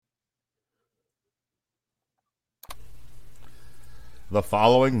The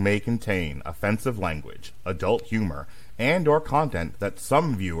following may contain offensive language, adult humor, and or content that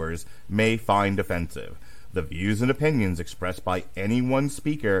some viewers may find offensive. The views and opinions expressed by any one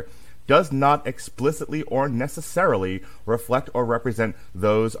speaker does not explicitly or necessarily reflect or represent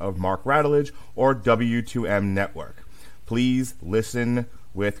those of Mark Radulich or W2M Network. Please listen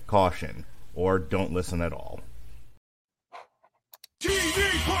with caution, or don't listen at all.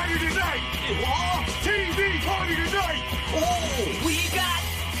 TV party tonight! TV party tonight! Oh, we got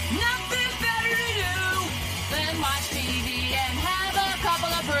nothing better to do than watch TV and have a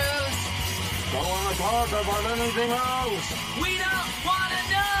couple of brews. Don't want to talk about anything else. We don't want to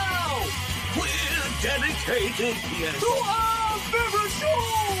know. We're dedicated to our favorite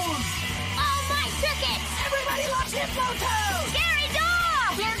shows! Oh, my tickets! Everybody loves Hippo Toad. Scary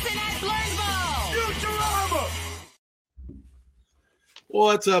Dog! Dancing at Blurnsville. Futurama!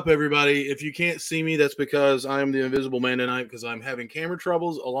 What's up, everybody? If you can't see me, that's because I am the Invisible Man tonight because I'm having camera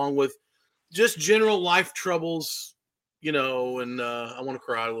troubles along with just general life troubles, and I want to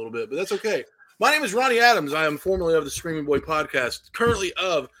cry a little bit, but that's okay. My name is Ronnie Adams. I am formerly of the Screaming Boy podcast, currently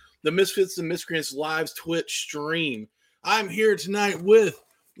of the Misfits and Miscreants Live's Twitch stream. I'm here tonight with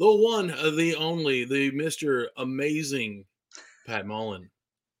the one, the only, the Mr. Amazing Pat Mullen.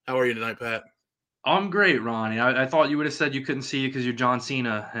 How are you tonight, Pat? I'm great, Ronnie. I thought you would have said you couldn't see you because you're John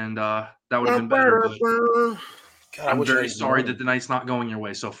Cena, and that would have been better. But I'm very sorry that the night's not going your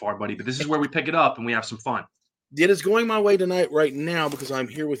way so far, buddy. But this is where we pick it up and we have some fun. It is going my way tonight right now because I'm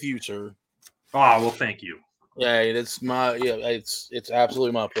here with you, sir. Oh, well, thank you. Yeah, it's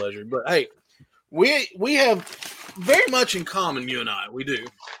absolutely my pleasure. But hey, we have very much in common, you and I. We do.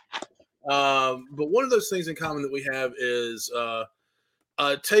 But one of those things in common that we have is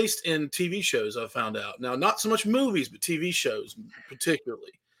taste in TV shows. I've found out now, not so much movies, but TV shows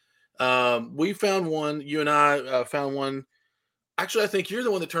particularly. We found one. You and I found one. Actually, I think you're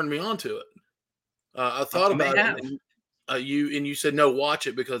the one that turned me on to it. I thought about it. And, you said no, watch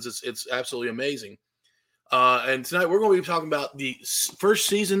it because it's absolutely amazing. And tonight we're going to be talking about the first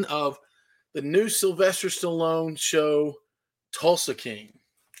season of the new Sylvester Stallone show, Tulsa King.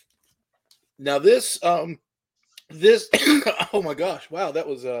 Now this oh my gosh, wow, that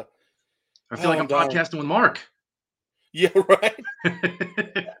was I feel like I'm podcasting with Mark. Yeah, right.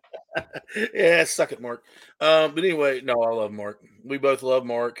 Yeah, suck it, Mark. But anyway, no, I love Mark. We both love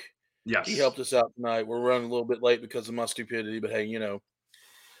Mark. Yes. He helped us out tonight. We're running a little bit late because of my stupidity, but hey,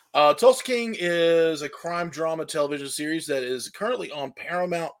 Tulsa King is a crime drama television series that is currently on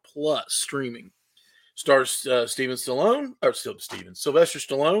Paramount Plus streaming. Stars Sylvester Stallone.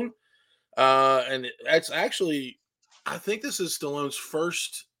 And it's actually, I think this is Stallone's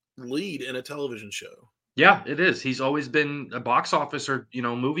first lead in a television show. Yeah, it is. He's always been a box office or,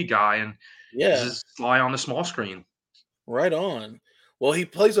 movie guy, and this is fly on the small screen. Right on. Well, he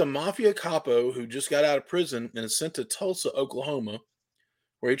plays a mafia capo who just got out of prison and is sent to Tulsa, Oklahoma,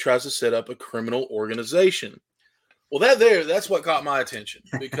 where he tries to set up a criminal organization. Well, that's what caught my attention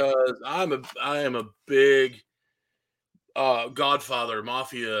because I am a big Godfather,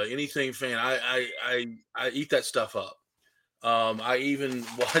 Mafia, anything fan. I eat that stuff up. I even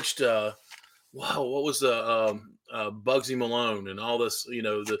watched what was the Bugsy Malone and all this,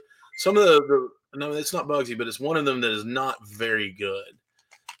 no, it's not Bugsy, but it's one of them that is not very good.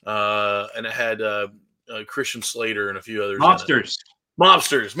 And it had Christian Slater and a few others.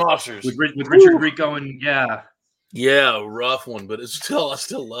 Mobsters with Richard Grieco and yeah, rough one, but I still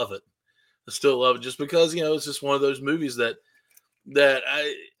love it. I still love it just because it's just one of those movies that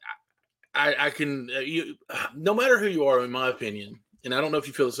I can no matter who you are, in my opinion, and I don't know if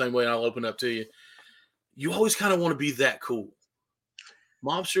you feel the same way, and I'll open up to you. You always kind of want to be that cool.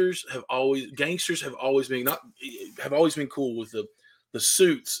 Gangsters have always been cool with the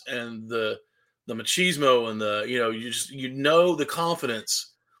suits and the machismo and the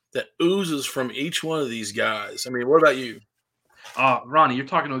confidence that oozes from each one of these guys. I mean, what about you? Ronnie, you're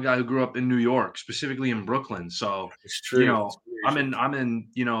talking to a guy who grew up in New York, specifically in Brooklyn. So it's true. I'm in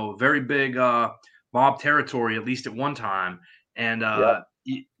very big mob territory, at least at one time. And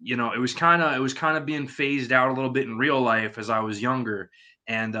it was kind of being phased out a little bit in real life as I was younger.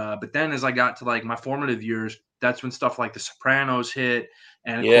 And but then as I got to like my formative years, that's when stuff like The Sopranos hit.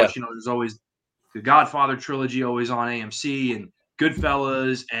 And of course, there's always the Godfather trilogy always on AMC and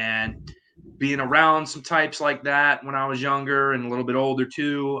Goodfellas, and being around some types like that when I was younger and a little bit older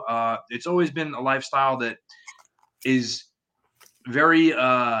too. It's always been a lifestyle that is very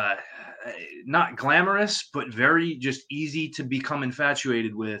not glamorous, but very just easy to become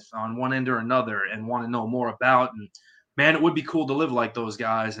infatuated with on one end or another and want to know more about. And man, it would be cool to live like those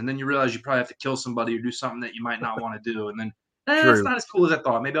guys. And then you realize you probably have to kill somebody or do something that you might not want to do. And then It's not as cool as I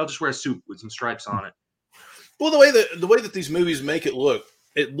thought. Maybe I'll just wear a suit with some stripes on it. Well, the way that these movies make it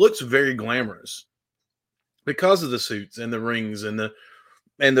looks very glamorous because of the suits and the rings and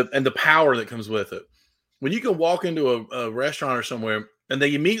the power that comes with it. When you can walk into a restaurant or somewhere and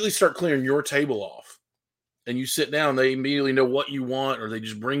they immediately start clearing your table off, and you sit down, they immediately know what you want, or they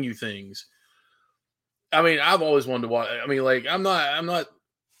just bring you things. I mean, I've always wanted to watch. I mean, like, I'm not.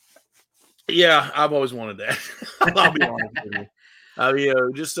 Yeah, I've always wanted that. I'll be honest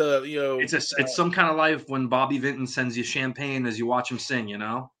with you. Just It's some kind of life when Bobby Vinton sends you champagne as you watch him sing. You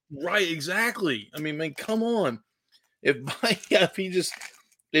know, right? Exactly. I mean, man, come on. If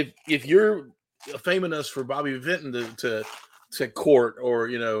you're famous for Bobby Vinton to court or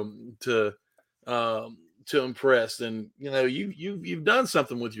to impress, then you've done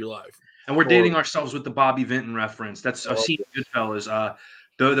something with your life. and we're dating ourselves with the Bobby Vinton reference. That's I've seen Goodfellas.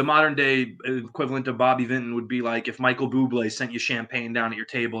 The modern day equivalent of Bobby Vinton would be like if Michael Bublé sent you champagne down at your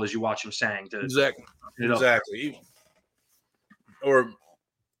table as you watch him sing. Exactly. Or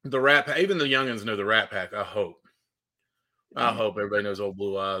the Rat Pack. Even the youngins know the Rat Pack. I hope everybody knows Old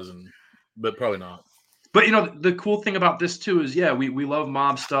Blue Eyes, but probably not. But the cool thing about this too is, yeah, we love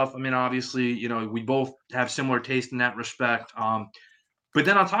mob stuff. I mean, obviously, we both have similar taste in that respect. But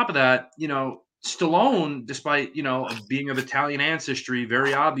then on top of that, Stallone, despite being of Italian ancestry,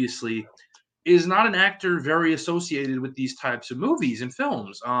 very obviously, is not an actor very associated with these types of movies and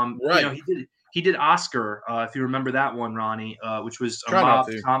films. Right. He did Oscar, if you remember that one, Ronnie, which was a mob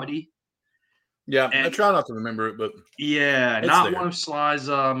comedy. Yeah, I try not to remember it, but not one of Sly's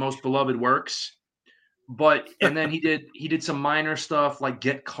most beloved works. And then he did some minor stuff like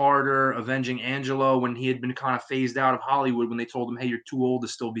Get Carter, Avenging Angelo, when he had been kind of phased out of Hollywood when they told him, hey, you're too old to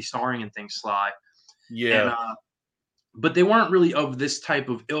still be starring in things, Sly. Yeah. But they weren't really of this type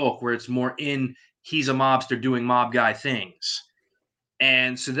of ilk where it's more he's a mobster doing mob guy things.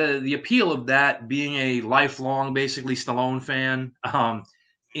 And so the appeal of that being a lifelong, basically Stallone fan,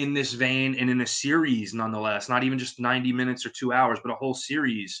 in this vein and in a series nonetheless, not even just 90 minutes or 2 hours, but a whole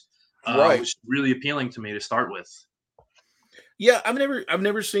series. Was really appealing to me to start with. Yeah, I've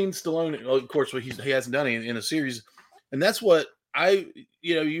never seen Stallone. Of course, he hasn't done it in a series, and that's what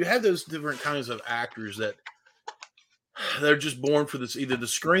you have those different kinds of actors that they're just born for this, either the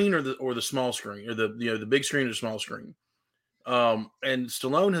screen or the small screen, or the big screen or small screen. And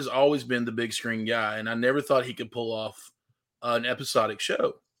Stallone has always been the big screen guy, and I never thought he could pull off an episodic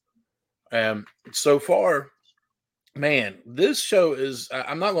show. So far, man, this show is,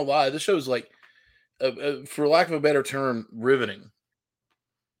 I'm not going to lie, this show is like, for lack of a better term, riveting.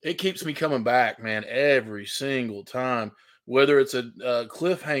 It keeps me coming back, man, every single time, whether it's a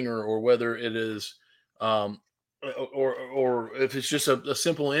cliffhanger or whether it is, or if it's just a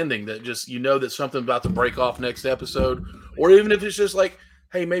simple ending that just, that something's about to break off next episode, or even if it's just like,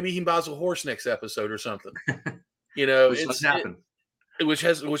 hey, maybe he buys a horse next episode or something, Which happened.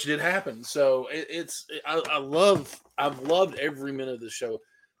 Which did happen. So I've loved every minute of the show.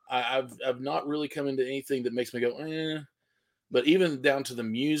 I've not really come into anything that makes me go, eh. But even down to the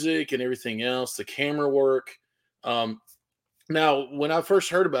music and everything else, the camera work. Now, when I first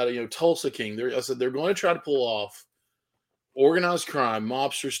heard about it, Tulsa King, I said they're going to try to pull off organized crime,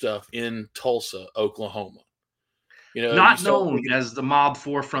 mobster stuff in Tulsa, Oklahoma. Not known as the mob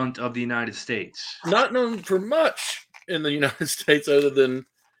forefront of the United States. Not known for much in the United States other than,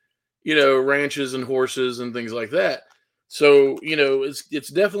 ranches and horses and things like that. So, it's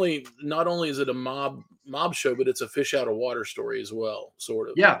definitely, not only is it a mob show, but it's a fish out of water story as well, sort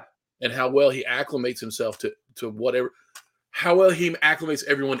of. Yeah. And how well he acclimates himself to whatever, how well he acclimates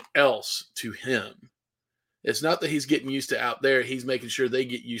everyone else to him. It's not that he's getting used to out there. He's making sure they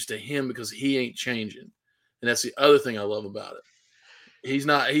get used to him because he ain't changing. And that's the other thing I love about it. He's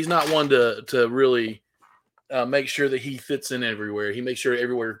not one to really make sure that he fits in everywhere. He makes sure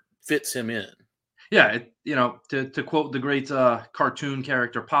everywhere fits him in. Yeah, to quote the great cartoon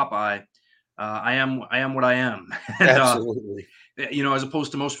character Popeye, I am what I am. And, Absolutely. As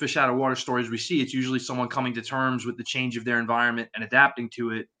opposed to most fish out of water stories we see, it's usually someone coming to terms with the change of their environment and adapting to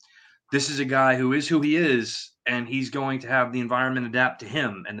it. This is a guy who is who he is, and he's going to have the environment adapt to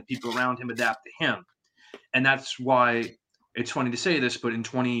him and the people around him adapt to him. And that's why it's funny to say this, but in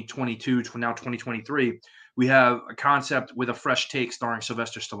 2022, now 2023, we have a concept with a fresh take starring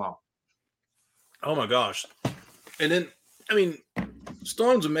Sylvester Stallone. Oh my gosh. And then,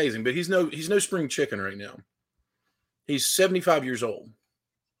 Stallone's amazing, but he's no spring chicken right now. He's 75 years old.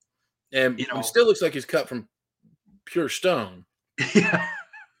 And he still looks like he's cut from pure stone. Yeah.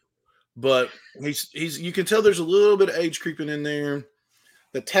 But he's you can tell there's a little bit of age creeping in there.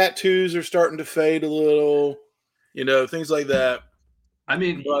 The tattoos are starting to fade a little. Things like that. I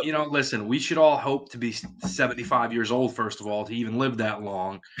mean, But listen, we should all hope to be 75 years old, first of all, to even live that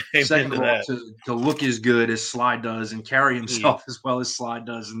long. amen Second to of all, that. to look as good as Sly does and carry Yeah. himself as well as Sly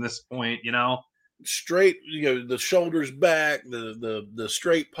does in this point, Straight, the shoulders back, the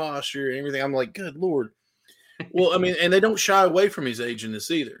straight posture, and everything. I'm like, good Lord. Well, I mean, and they don't shy away from his age in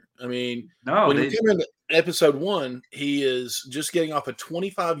this either. I mean, No, when we they come into episode 1, he is just getting off a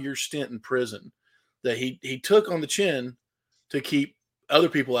 25-year stint in prison that he took on the chin to keep other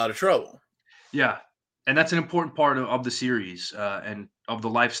people out of trouble. Yeah, and that's an important part of the series and of the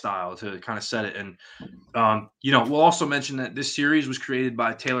lifestyle to kind of set it. And we'll also mention that this series was created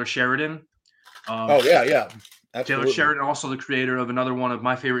by Taylor Sheridan. Oh yeah, Taylor absolutely. Sheridan, also the creator of another one of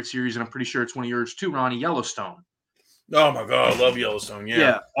my favorite series, and I'm pretty sure it's one of yours too, Ronnie, Yellowstone. Oh my God, I love Yellowstone. Yeah,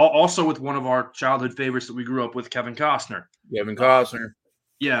 Yeah. Also with one of our childhood favorites that we grew up with, Kevin Costner. Kevin Costner.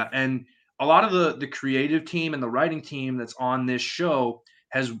 Yeah, and a lot of the creative team and the writing team that's on this show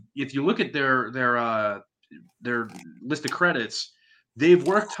has, if you look at their list of credits, they've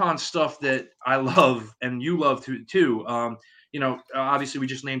worked on stuff that I love and you love too. Obviously we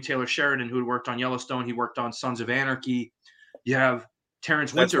just named Taylor Sheridan, who had worked on Yellowstone. He worked on Sons of Anarchy. You have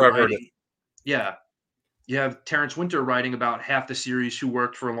Terrence That's Winter where I've heard it. writing. Yeah. You have Terrence Winter writing about half the series, who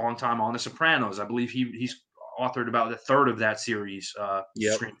worked for a long time on The Sopranos. I believe he's authored about a third of that series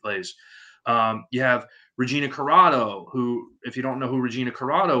Yep. screenplays. You have Regina Carrado, who, if you don't know who Regina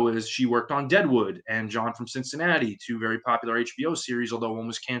Carrado is, she worked on Deadwood and John from Cincinnati, two very popular HBO series, although one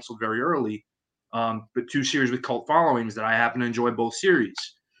was canceled very early, but two series with cult followings that I happen to enjoy both series.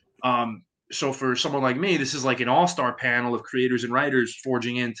 So for someone like me, this is like an all-star panel of creators and writers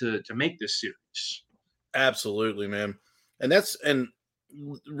forging in to make this series. Absolutely, man. And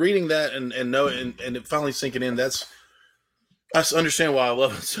reading that and knowing and it finally sinking in, I understand why I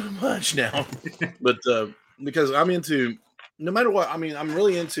love it so much now. But because I'm into, no matter what, I mean, I'm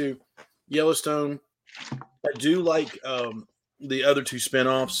really into Yellowstone. I do like the other two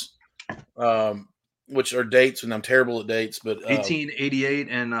spinoffs, which are dates, and I'm terrible at dates, but 1888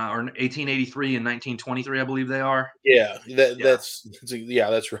 and or 1883 and 1923, I believe they are. yeah,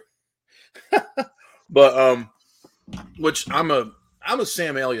 that's right. But which I'm a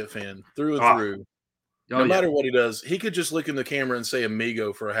Sam Elliott fan through and through. No matter what he does, he could just look in the camera and say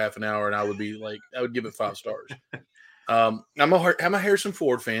 "amigo" for a half an hour, and I would give it 5 stars. I'm a Harrison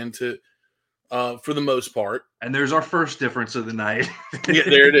Ford fan for the most part. And there's our first difference of the night. Yeah,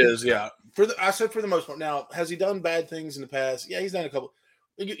 there it is. Yeah, I said for the most part. Now, has he done bad things in the past? Yeah, he's done a couple.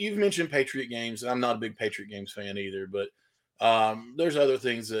 You've mentioned Patriot Games, and I'm not a big Patriot Games fan either. But there's other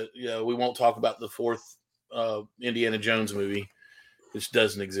things that we won't talk about. The fourth Indiana Jones movie, which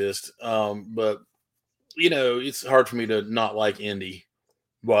doesn't exist. But it's hard for me to not like Indy,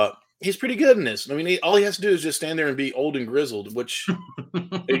 but he's pretty good in this. I mean, all he has to do is just stand there and be old and grizzled, which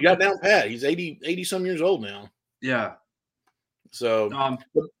he got down pat. He's 80 some years old now. Yeah. So,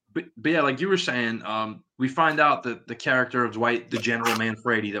 but yeah, like you were saying, we find out that the character of Dwight, the General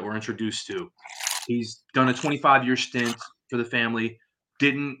Manfredi that we're introduced to, he's done a 25-year stint for the family,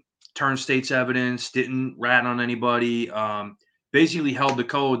 didn't turn state's evidence, didn't rat on anybody, basically held the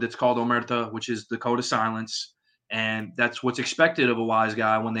code that's called Omerta, which is the code of silence. And that's what's expected of a wise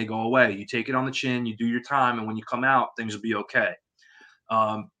guy when they go away. You take it on the chin, you do your time, and when you come out, things will be okay.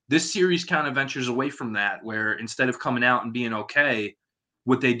 This series kind of ventures away from that, where instead of coming out and being okay,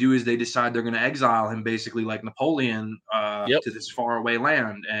 what they do is they decide they're going to exile him, basically like Napoleon, to this faraway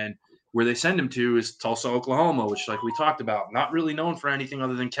land. And where they send him to is Tulsa, Oklahoma, which, like we talked about, not really known for anything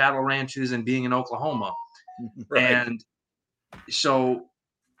other than cattle ranches and being in Oklahoma. right. And so,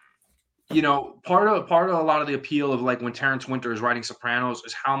 part of a lot of the appeal of like when Terrence Winter is writing Sopranos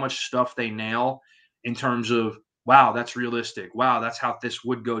is how much stuff they nail in terms of, wow, that's realistic. Wow, that's how this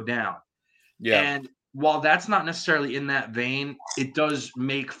would go down. Yeah. And while that's not necessarily in that vein, it does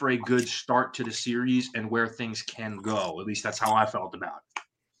make for a good start to the series and where things can go. At least that's how I felt about it.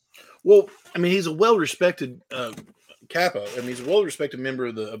 Well, I mean, he's a well-respected capo. I mean, he's a well-respected member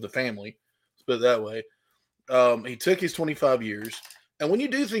of the family. Let's put it that way. He took his 25 years. And when you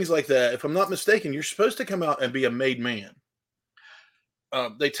do things like that, if I'm not mistaken, you're supposed to come out and be a made man.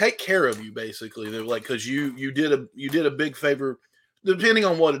 They take care of you, basically. They're like, because you did a big favor, depending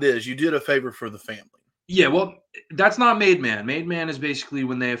on what it is. You did a favor for the family. Yeah, well, that's not made man. Made man is basically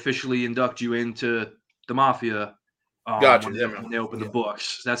when they officially induct you into the mafia. Gotcha. When they open the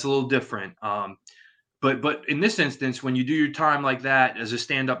books, that's a little different. But in this instance, when you do your time like that as a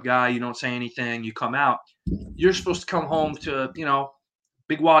stand-up guy, you don't say anything, you come out. You're supposed to come home to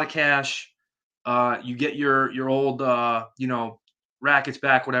big wad of cash. You get your old rackets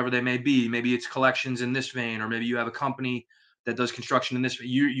back, whatever they may be. Maybe it's collections in this vein, or maybe you have a company that does construction in this.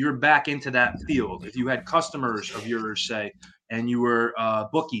 You're back into that field. If you had customers of yours, say, and you were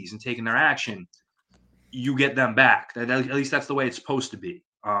bookies and taking their action, you get them back. At least that's the way it's supposed to be.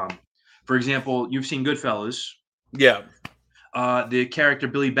 For example, you've seen Goodfellas. Yeah. The character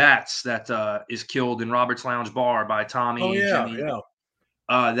Billy Batts that is killed in Robert's Lounge Bar by Tommy Oh and yeah, Jimmy.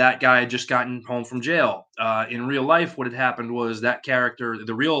 yeah. That guy had just gotten home from jail. In real life, what had happened was that character,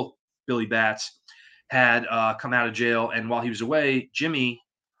 the real Billy Batts, had come out of jail, and while he was away, Jimmy,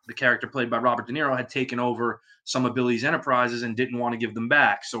 the character played by Robert De Niro, had taken over some of Billy's enterprises and didn't want to give them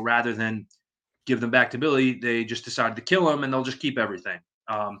back. So rather than give them back to Billy, they just decided to kill him, and they'll just keep everything.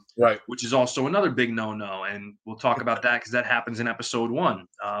 Right. Which is also another big no-no, and we'll talk about that because that happens in episode 1.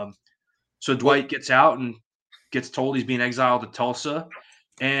 So Dwight gets out and gets told he's being exiled to Tulsa,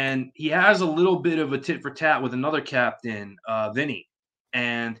 and he has a little bit of a tit for tat with another captain, Vinny,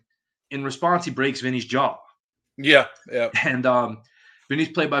 and in response, he breaks Vinny's jaw. Yeah, yeah. And Vinny's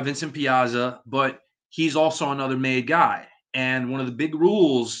played by Vincent Piazza, but he's also another made guy. And one of the big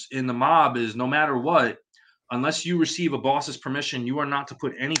rules in the mob is no matter what, unless you receive a boss's permission, you are not to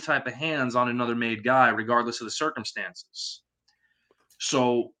put any type of hands on another made guy, regardless of the circumstances.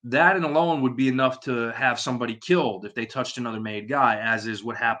 So that and alone would be enough to have somebody killed if they touched another made guy, as is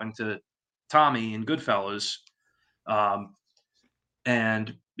what happened to Tommy in Goodfellas.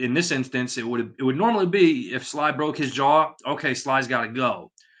 And in this instance, it would normally be if Sly broke his jaw, okay, Sly's got to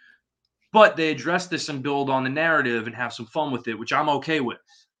go. But they address this and build on the narrative and have some fun with it, which I'm okay with.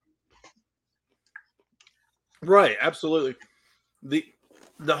 Right, absolutely.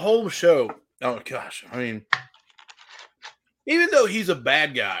 The whole show, oh gosh, I mean, even though he's a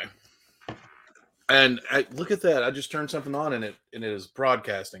bad guy, and look at that, I just turned something on and it is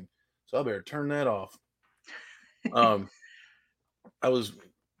broadcasting, so I better turn that off. I was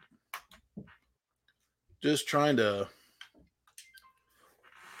just trying to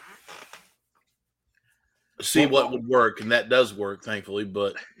see what would work, and that does work, thankfully.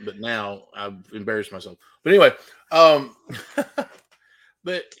 But now I've embarrassed myself. But anyway,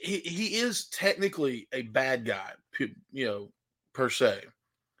 but he is technically a bad guy, per se.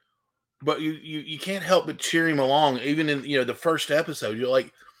 But you can't help but cheer him along, even in the first episode. You're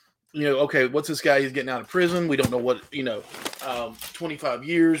like, okay, what's this guy? He's getting out of prison. We don't know what 25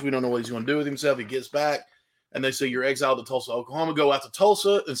 years. We don't know what he's going to do with himself. He gets back, and they say you're exiled to Tulsa, Oklahoma. Go out to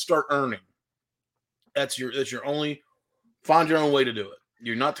Tulsa and start earning. That's your only. Find your own way to do it.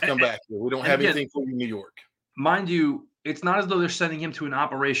 You're not to come back here. We don't have anything for you in New York. Mind you, it's not as though they're sending him to an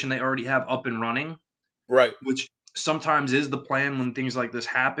operation they already have up and running. Right. Which sometimes is the plan when things like this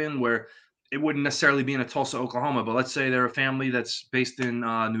happen, where it wouldn't necessarily be in a Tulsa, Oklahoma, but let's say they're a family that's based in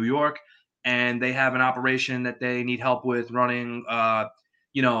New York, and they have an operation that they need help with running,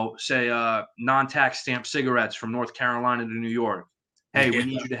 say non-tax stamp cigarettes from North Carolina to New York. Hey, we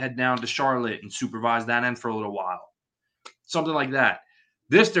need you to head down to Charlotte and supervise that end for a little while. Something like that.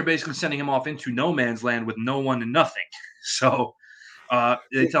 This, they're basically sending him off into no man's land with no one and nothing. So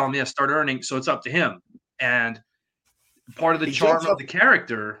they tell him, start earning. So it's up to him. And part of the charm of the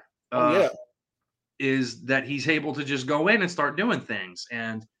character is that he's able to just go in and start doing things.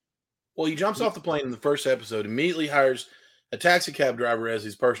 And he jumps off the plane in the first episode, immediately hires a taxi cab driver as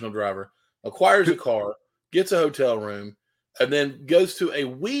his personal driver, acquires a car, gets a hotel room, and then goes to a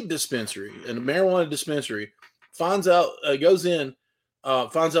weed dispensary and a marijuana dispensary, finds out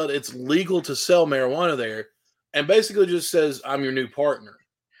it's legal to sell marijuana there, and basically just says, "I'm your new partner."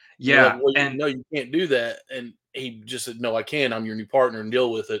 Yeah. Like, and no, you can't do that. And he just said, "No, I can. I'm your new partner and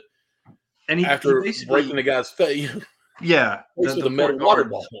deal with it." And after breaking the guy's face, the metal water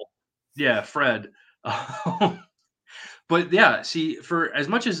bottle. Yeah, Fred. But yeah, see, for as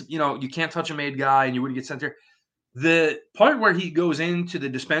much as you can't touch a made guy and you wouldn't get sent there, the part where he goes into the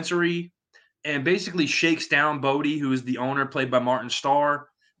dispensary and basically shakes down Bodie, who is the owner, played by Martin Starr,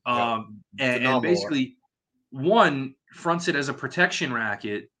 and basically one fronts it as a protection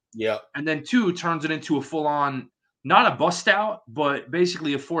racket, and then two turns it into a full-on, not a bust out, but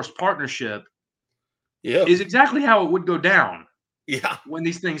basically a forced partnership. Is exactly how it would go down. When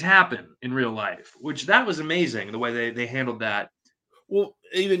these things happen in real life, which that was amazing the way they handled that. Well,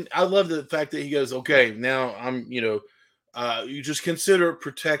 even I love the fact that he goes, okay, now I'm, you just consider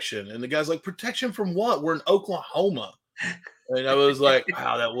protection. And the guy's like, protection from what? We're in Oklahoma. And I was like,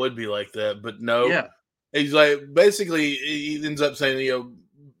 wow, that would be like that. But no. Yeah. He's like, basically, he ends up saying,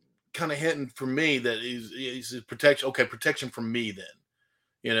 kind of hinting for me that he's protection. Okay, protection from me then.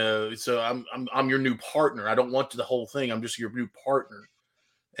 So I'm your new partner. I don't want the whole thing. I'm just your new partner.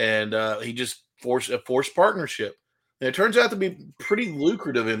 And he just forced partnership. And it turns out to be pretty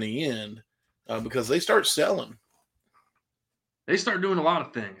lucrative in the end because they start selling. They start doing a lot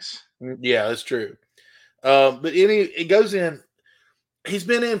of things. Yeah, that's true. But it goes in. He's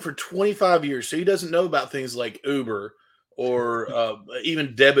been in for 25 years, so he doesn't know about things like Uber or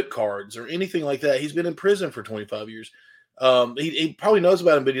even debit cards or anything like that. He's been in prison for 25 years. He probably knows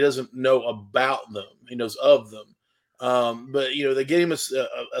about them, but he doesn't know about them. He knows of them. But they get him a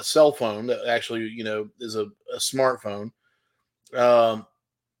cell phone that actually is a smartphone.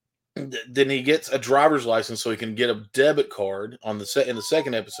 Then he gets a driver's license so he can get a debit card in the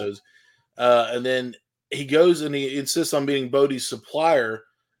second episodes, and then he goes and he insists on being Bodhi's supplier,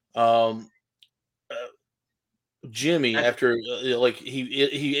 Jimmy. After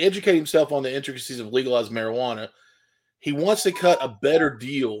he educated himself on the intricacies of legalized marijuana, he wants to cut a better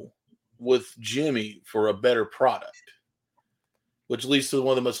deal with Jimmy for a better product, which leads to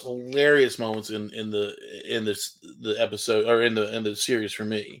one of the most hilarious moments in the episode or in the series for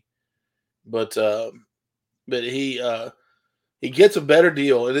me. But he gets a better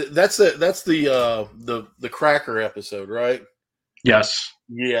deal, and that's the cracker episode, right? Yes.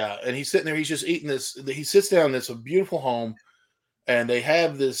 Yeah, and he's sitting there. He's just eating this. He sits down in this beautiful home, and they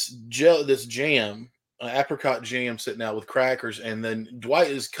have this jam, apricot jam, sitting out with crackers. And then Dwight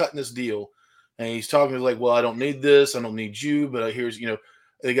is cutting this deal, and he's talking like, "Well, I don't need this. I don't need you, but here's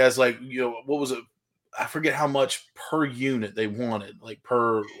the guy's like, what was it? I forget how much per unit they wanted, like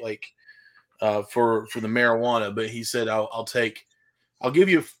per for the marijuana, but he said I'll give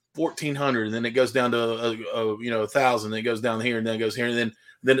you 1,400, and then it goes down to 1,000, then it goes down here, and then it goes here, and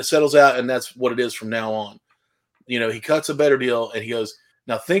then it settles out, and that's what it is from now on. He cuts a better deal, and he goes,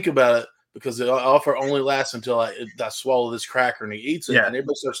 now think about it, because the offer only lasts until I swallow this cracker, and he eats it, and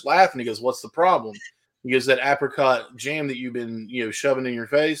everybody starts laughing. He goes, what's the problem? He goes, that apricot jam that you've been shoving in your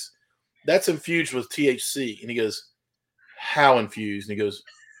face, that's infused with THC. And he goes, how infused? And he goes,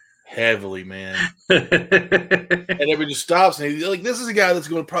 heavily, man. And everybody just stops, and he's like, this is a guy that's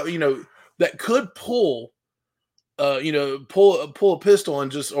going to probably that could pull a pistol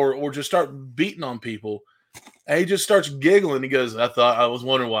and just or just start beating on people. And he just starts giggling. He goes, I was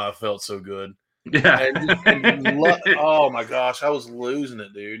wondering why I felt so good. Yeah. Oh my gosh, I was losing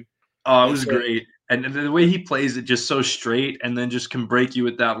it, dude. Oh, it was great. And the way he plays it just so straight, and then just can break you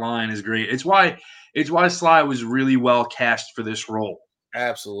with that line is great. It's why Sly was really well cast for this role.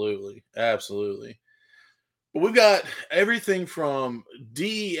 Absolutely. Absolutely. But we've got everything from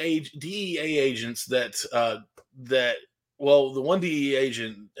DEA agents the one DEA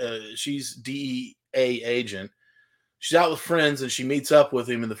agent, she's DEA agent. She's out with friends, and she meets up with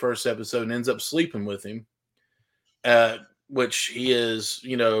him in the first episode and ends up sleeping with him. Which he is,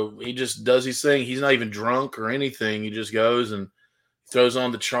 he just does his thing. He's not even drunk or anything. He just goes and throws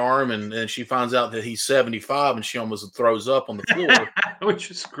on the charm, and then she finds out that he's 75, and she almost throws up on the floor. Which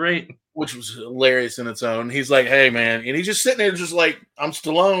was great. Which was hilarious in its own. He's like, hey, man. And he's just sitting there just like, I'm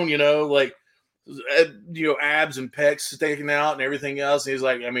Stallone, abs and pecs sticking out and everything else. And he's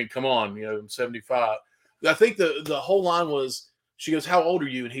like, I mean, come on, I'm 75. I think the whole line was, she goes, how old are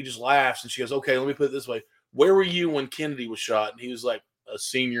you? And he just laughs, and she goes, okay, let me put it this way. Where were you when Kennedy was shot? And he was like a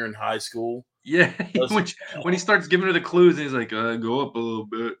senior in high school. Yeah, when he starts giving her the clues, and he's like, go up a little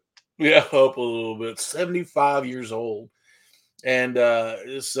bit. Yeah, up a little bit. 75 years old. And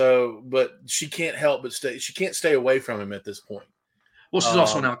but she can't help but she can't stay away from him at this point. Well, she's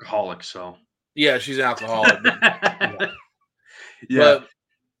also an alcoholic, so. Yeah, she's an alcoholic. Yeah. But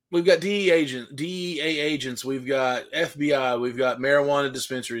we've got DEA agents. We've got FBI. We've got marijuana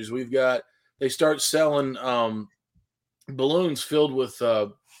dispensaries. They start selling balloons filled with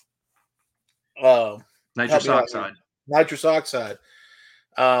nitrous oxide. Nitrous oxide.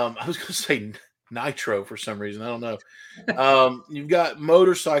 I was going to say nitro for some reason. I don't know. You've got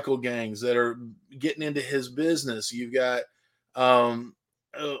motorcycle gangs that are getting into his business. You've got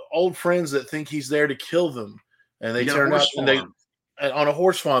old friends that think he's there to kill them, and they turn out on a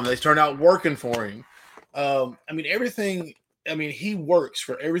horse farm. They turn out working for him. Everything. He works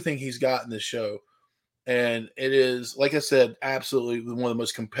for everything he's got in this show. And it is, like I said, absolutely one of the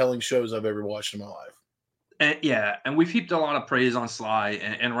most compelling shows I've ever watched in my life. And we've heaped a lot of praise on Sly,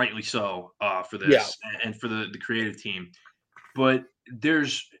 and rightly so, for this and for the creative team. But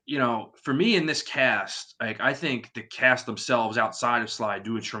there's, for me in this cast, like, I think the cast themselves outside of Sly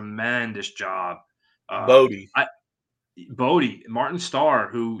do a tremendous job. Bodie, Martin Starr,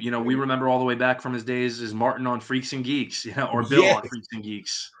 who, we remember all the way back from his days as Martin on Freaks and Geeks, or Bill on Freaks and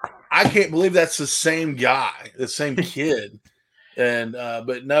Geeks. I can't believe that's the same guy, the same kid. And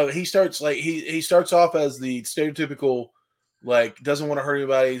but no, he starts like he starts off as the stereotypical like doesn't want to hurt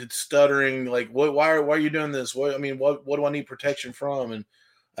anybody, stuttering, like why are you doing this? What do I need protection from? And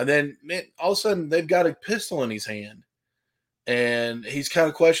then man, all of a sudden they've got a pistol in his hand. And he's kind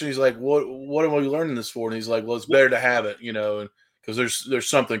of questioning. He's like, "What am I learning this for?" And he's like, "Well, it's better to have it, and because there's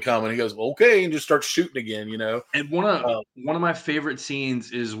something coming." He goes, "Okay," and just starts shooting again, And one of my favorite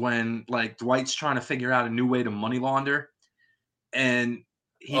scenes is when like Dwight's trying to figure out a new way to money launder, and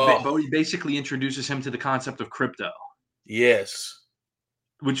Bodhi basically introduces him to the concept of crypto, yes,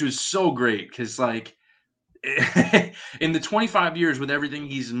 which was so great because like in the 25 years with everything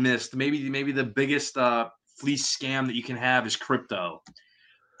he's missed, maybe the biggest fleece scam that you can have is crypto.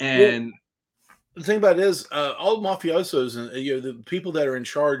 Well, And the thing about it is, all mafiosos and the people that are in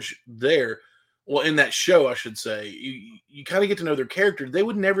charge there, well, in that show, I should say, you kind of get to know their character. They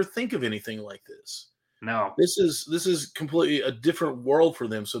would never think of anything like this. no, This is completely a different world for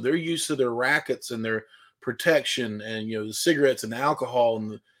them. So they're used to their rackets and their protection, and the cigarettes and alcohol,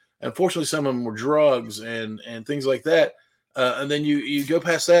 and unfortunately some of them were drugs and things like that. And then you go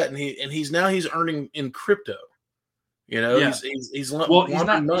past that, and he's earning in crypto. yeah. He's Well, he's laundering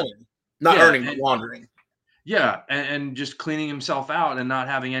not, money, not yeah, earning, but laundering. yeah, and just cleaning himself out and not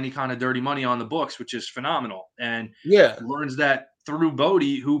having any kind of dirty money on the books, which is phenomenal. And Yeah, learns that through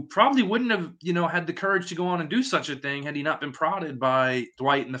Bodhi, who probably wouldn't have, had the courage to go on and do such a thing had he not been prodded by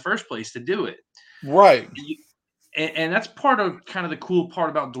Dwight in the first place to do it. right. And that's part of kind of the cool part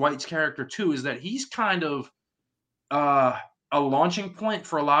about Dwight's character too, is that he's kind of a launching point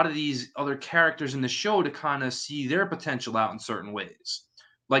for a lot of these other characters in the show to kind of see their potential out in certain ways.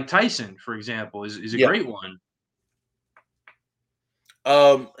 Like Tyson, for example, is a Yeah. great one.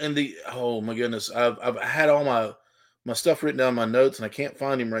 And oh my goodness, I've had all my stuff written down in my notes, and I can't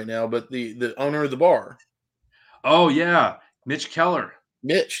find him right now. But the owner of the bar, Oh yeah, Mitch Keller.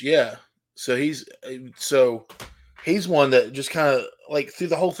 Mitch, yeah. So he's one that just kind of like through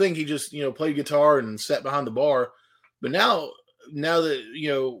the whole thing, he just played guitar and sat behind the bar. But now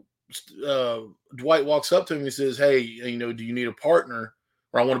that Dwight walks up to him, he says, "Hey, do you need a partner,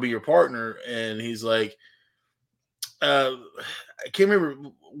 or I want to be your partner?" And he's like, I can't remember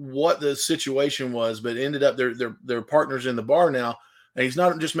what the situation was, but it ended up they're partners in the bar now, and he's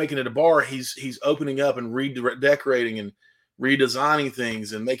not just making it a bar. He's opening up and redecorating and redesigning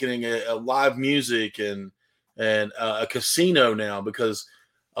things and making a live music and a casino now, because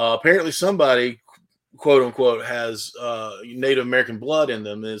apparently somebody, quote unquote, has Native American blood in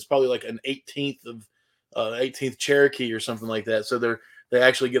them, and it's probably like an 18th Cherokee or something like that. So they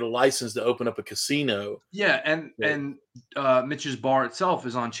actually get a license to open up a casino. Yeah, and Mitch's bar itself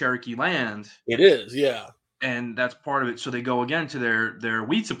is on Cherokee land. It is, yeah. And that's part of it. So they go again to their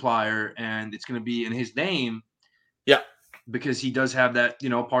weed supplier, and it's going to be in his name. Yeah, because he does have that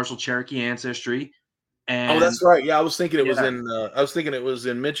partial Cherokee ancestry. And that's right. Yeah, I was thinking it was in. I was thinking it was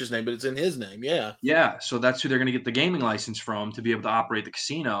in Mitch's name, but it's in his name. Yeah. Yeah, so that's who they're going to get the gaming license from to be able to operate the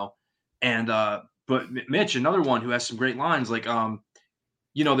casino. And but Mitch, another one who has some great lines, like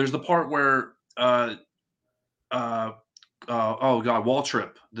there's the part where oh god,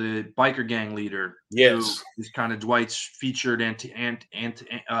 Waltrip, the biker gang leader, Yes, who is kind of Dwight's featured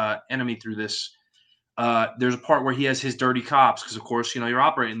enemy through this. There's a part where he has his dirty cops, because of course you're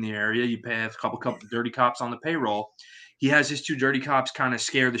operating in the area, you pay a couple dirty cops on the payroll. He has his two dirty cops kind of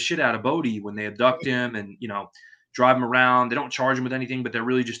scare the shit out of Bodhi when they abduct him and drive him around. They don't charge him with anything, but they're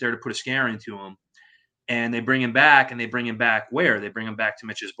really just there to put a scare into him. And they bring him back, and they bring him back where? They bring him back to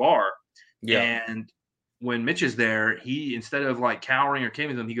Mitch's bar. yeah. And when Mitch is there, he, instead of like cowering or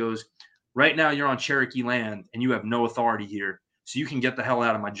caving them, he goes, "Right now you're on Cherokee land and you have no authority here. So you can get the hell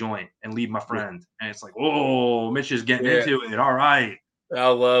out of my joint and leave my friend." And it's like, oh, Mitch is getting into it. All right. I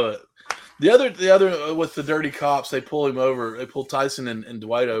love it. The other with the dirty cops, they pull him over. They pull Tyson and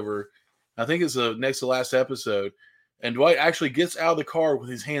Dwight over. I think it's the next to last episode. And Dwight actually gets out of the car with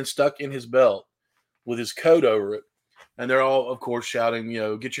his hand stuck in his belt, with his coat over it. And they're all, of course, shouting,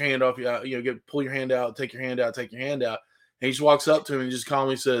 "Get your hand off! Pull your hand out! Take your hand out! Take your hand out!" And he just walks up to him and just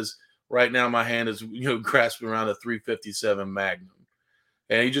calmly says, "Right now, my hand is grasping around a .357 Magnum."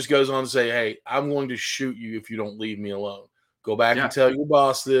 And he just goes on to say, "Hey, I'm going to shoot you if you don't leave me alone. Go back and tell your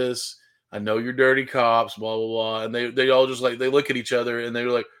boss this. I know you're dirty cops, blah, blah, blah." And they all just like, they look at each other and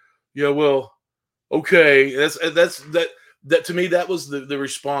they're like, "Yeah, well, okay." That to me, that was the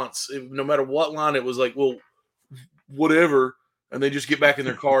response. No matter what line, it was like, "Well, whatever." And they just get back in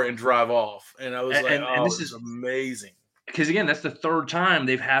their car and drive off. And I was this is amazing. Because again, that's the third time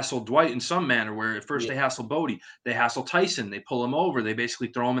they've hassled Dwight in some manner, where at first they hassle Bodhi, they hassle Tyson, they pull him over, they basically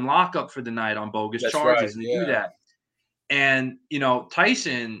throw him in lockup for the night on bogus charges, and they do that. And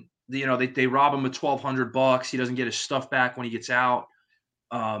Tyson they rob him of $1,200. He doesn't get his stuff back when he gets out.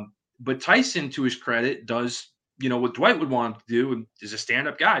 But Tyson, to his credit, does what Dwight would want him to do, and is a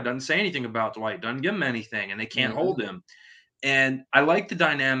stand-up guy. Doesn't say anything about Dwight. Doesn't give him anything, and they can't hold him. And I like the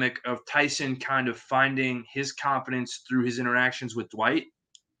dynamic of Tyson kind of finding his confidence through his interactions with Dwight.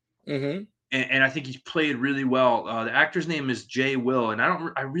 Mm-hmm. And I think he's played really well. The actor's name is Jay Will, and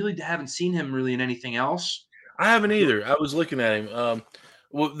I really haven't seen him really in anything else. I haven't either. I was looking at him.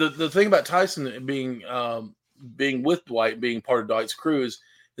 Well, the thing about Tyson being with Dwight, being part of Dwight's crew is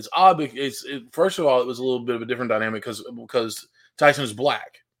it's odd. First of all, it was a little bit of a different dynamic because Tyson is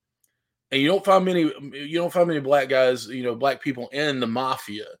black, and you don't find many black guys, black people in the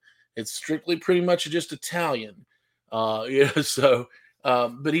mafia. It's strictly pretty much just Italian, So,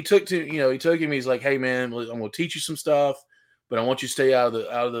 but he took him. He's like, hey man, I'm going to teach you some stuff, but I want you to stay out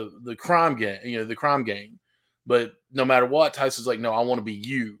of the crime gang, the crime gang. But no matter what, Tyson's like, no, I want to be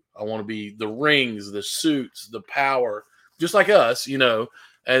you. I want to be the rings, the suits, the power, just like us,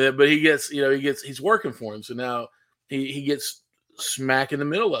 but he's working for him. So now he gets smack in the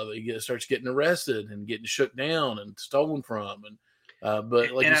middle of it. He starts getting arrested and getting shook down and stolen from.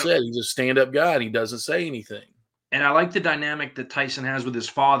 But like you said, he's a stand-up guy and he doesn't say anything. And I like the dynamic that Tyson has with his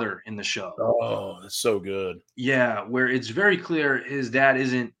father in the show. Oh, that's so good. Yeah, where it's very clear his dad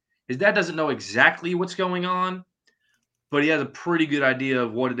doesn't know exactly what's going on, but he has a pretty good idea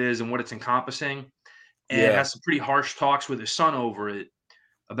of what it is and what it's encompassing. And has some pretty harsh talks with his son over it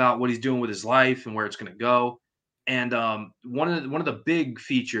about what he's doing with his life and where it's going to go. And one of the big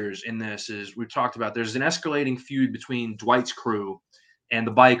features in this is we've talked about there's an escalating feud between Dwight's crew and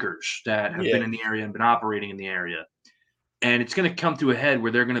the bikers that have been in the area and been operating in the area. And it's going to come to a head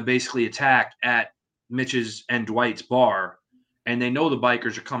where they're going to basically attack at Mitch's and Dwight's bar, and they know the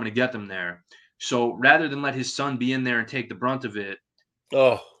bikers are coming to get them there. So rather than let his son be in there and take the brunt of it,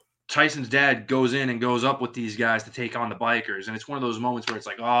 Tyson's dad goes in and goes up with these guys to take on the bikers. And it's one of those moments where it's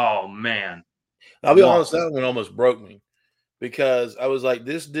like, oh, man. I'll be honest, that one almost broke me because I was like,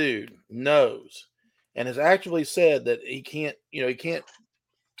 this dude knows and has actually said that he can't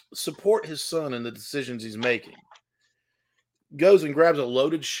support his son in the decisions he's making. Goes and grabs a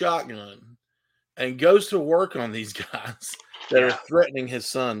loaded shotgun and goes to work on these guys that are threatening his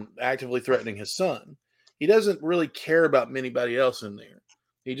son, actively threatening his son. He doesn't really care about anybody else in there.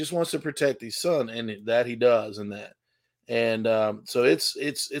 He just wants to protect his son, and that he does, and that. And so it's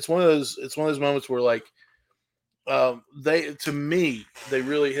one of those moments where like they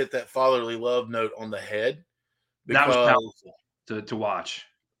really hit that fatherly love note on the head. That was powerful to watch.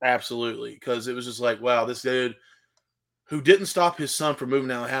 Absolutely, because it was just like, wow, this dude who didn't stop his son from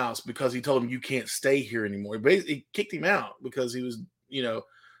moving out of the house because he told him you can't stay here anymore. He kicked him out because he was,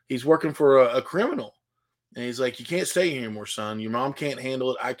 he's working for a criminal, and he's like, you can't stay here anymore, son. Your mom can't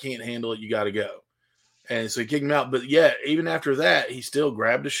handle it. I can't handle it. You got to go. And so he kicked him out. But yeah, even after that, he still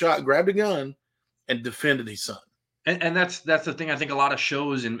grabbed a gun, and defended his son. And that's the thing I think a lot of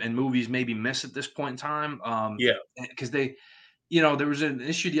shows and movies maybe miss at this point in time. Because they, there was an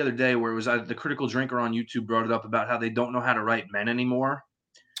issue the other day where it was the Critical Drinker on YouTube brought it up about how they don't know how to write men anymore.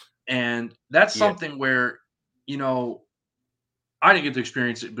 And that's something where, I didn't get to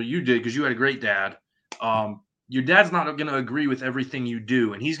experience it, but you did because you had a great dad. Your dad's not going to agree with everything you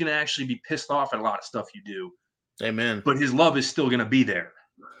do, and he's going to actually be pissed off at a lot of stuff you do. Amen. But his love is still going to be there.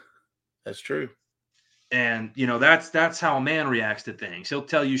 That's true. And, that's how a man reacts to things. He'll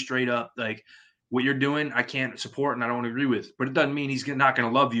tell you straight up, like, what you're doing, I can't support and I don't agree with. But it doesn't mean he's not going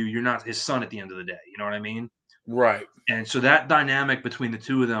to love you. You're not his son at the end of the day. You know what I mean? Right. And so that dynamic between the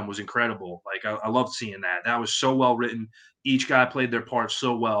two of them was incredible. Like, I loved seeing that. That was so well written. Each guy played their part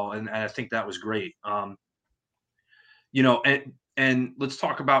so well. And I think that was great. And let's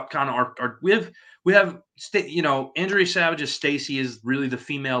talk about kind of our we have Andrea Savage's Stacy is really the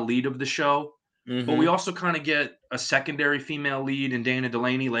female lead of the show. Mm-hmm. But we also kind of get a secondary female lead in Dana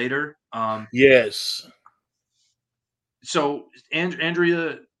Delaney later. Yes. So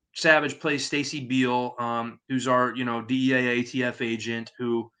Andrea Savage plays Stacy Beal, who's our DEA ATF agent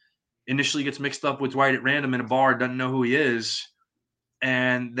who initially gets mixed up with Dwight at random in a bar, doesn't know who he is,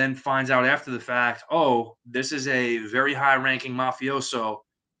 and then finds out after the fact, oh, this is a very high-ranking mafioso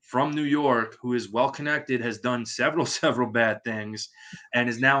from New York who is well-connected, has done several bad things, and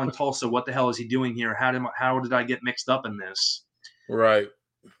is now in Tulsa. What the hell is he doing here? How did I get mixed up in this? Right.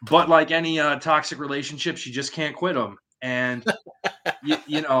 But like any toxic relationship, she just can't quit them. And,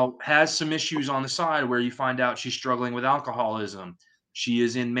 has some issues on the side where you find out she's struggling with alcoholism. She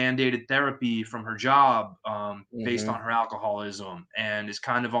is in mandated therapy from her job based on her alcoholism, and is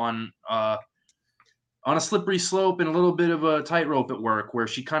kind of on on a slippery slope and a little bit of a tightrope at work where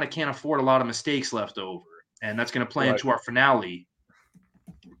she kind of can't afford a lot of mistakes left over. And that's going to play Right. into our finale.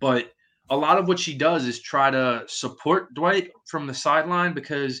 But a lot of what she does is try to support Dwight from the sideline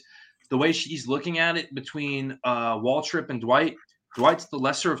because the way she's looking at it between Waltrip and Dwight, Dwight's the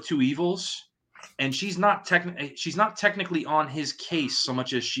lesser of two evils. And she's not technically on his case so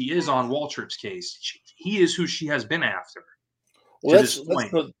much as she is on Waltrip's case. He is who she has been after. Well, to this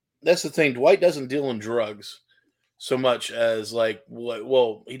point. that's the thing. Dwight doesn't deal in drugs so much as like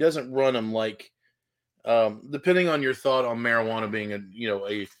well, he doesn't run them like. Depending on your thought on marijuana being a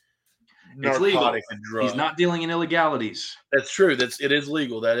narcotic and drug, he's not dealing in illegalities. That's true. It is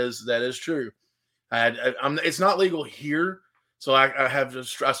legal. That is true. It's not legal here, so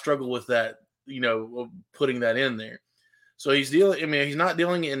I struggle with that. Putting that in there. So he's dealing. I mean, he's not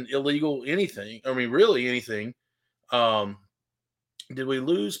dealing in illegal anything. I mean, really anything. Did we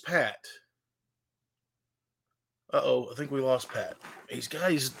lose Pat? Uh-oh, I think we lost Pat. He's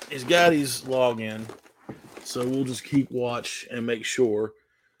got his login, so we'll just keep watch and make sure.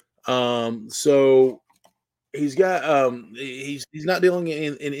 So he's got he's not dealing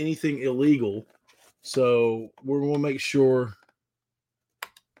in anything illegal, so we're gonna make sure.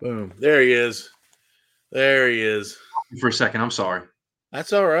 Boom, there he is. For a second, I'm sorry.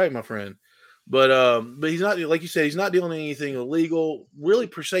 That's all right, my friend. But he's not, like you said, he's not dealing in anything illegal, really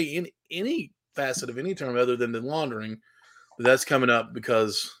per se, in any facet of any term other than the laundering. But that's coming up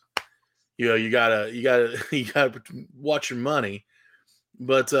because you gotta watch your money.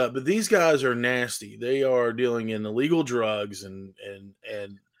 But these guys are nasty. They are dealing in illegal drugs and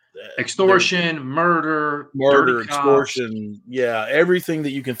extortion, murder, extortion, everything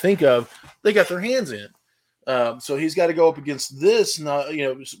that you can think of, they got their hands in. So he's got to go up against this.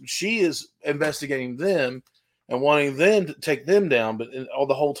 She is investigating them and wanting them to take them down, but all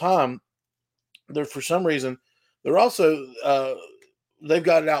the whole time, for some reason, they're also they've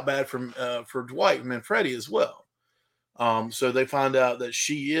got it out bad for Dwight and Freddie as well. So they find out that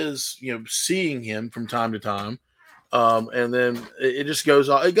she is, seeing him from time to time, and then it just goes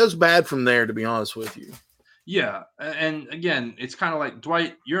on. It goes bad from there, to be honest with you. Yeah, and again, it's kind of like,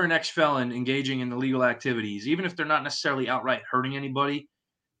 Dwight, you're an ex-felon engaging in illegal activities. Even if they're not necessarily outright hurting anybody,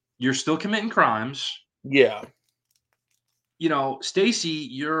 you're still committing crimes. Yeah. Stacy,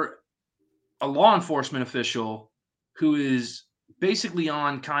 you're a law enforcement official who is basically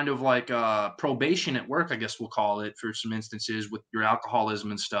on kind of like probation at work, I guess we'll call it, for some instances with your alcoholism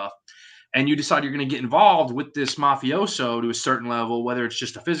and stuff. And you decide you're going to get involved with this mafioso to a certain level, whether it's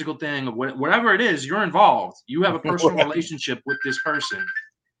just a physical thing or whatever it is, you're involved. You have a personal relationship with this person.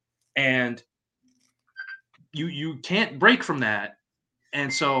 And you can't break from that.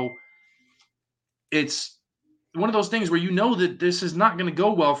 And so it's one of those things where that this is not going to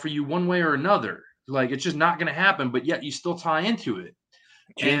go well for you one way or another. Like, it's just not going to happen, but yet you still tie into it.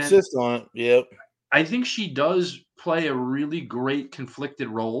 She insists on it. Yep. I think she does play a really great conflicted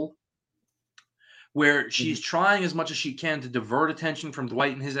role, where she's trying as much as she can to divert attention from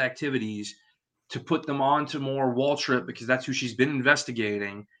Dwight and his activities to put them on to more Waltrip, because that's who she's been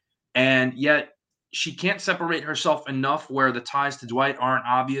investigating. And yet she can't separate herself enough where the ties to Dwight aren't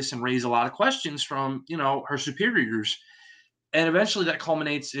obvious and raise a lot of questions from, her superiors. And eventually that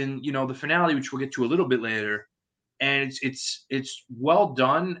culminates in, the finale, which we'll get to a little bit later. And it's well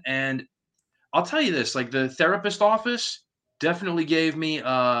done. And I'll tell you this, like, the therapist office definitely gave me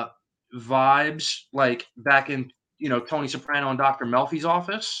vibes like back in Tony Soprano and Dr. Melfi's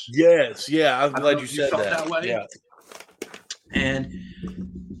office. Yes, yeah, I'm glad you said that way. Yeah. And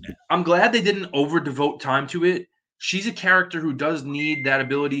I'm glad they didn't over devote time to it. She's a character who does need that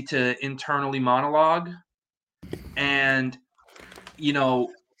ability to internally monologue, and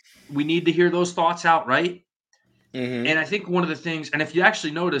we need to hear those thoughts out, right? Mm-hmm. And I think one of the things, and if you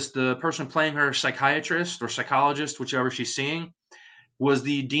actually notice, the person playing her psychiatrist or psychologist, whichever she's seeing, was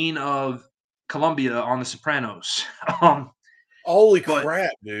the dean of Columbia on The Sopranos. Holy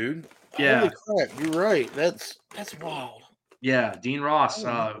crap, dude! Yeah. Holy crap, you're right. That's wild. Yeah, Dean Ross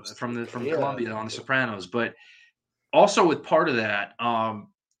from Columbia on The Sopranos. But also with part of that, a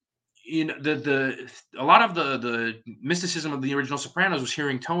lot of the mysticism of the original Sopranos was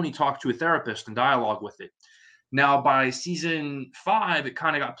hearing Tony talk to a therapist and dialogue with it. Now, by season 5, it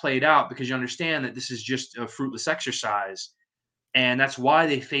kind of got played out because you understand that this is just a fruitless exercise. And that's why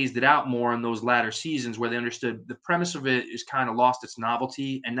they phased it out more in those latter seasons, where they understood the premise of it is kind of lost its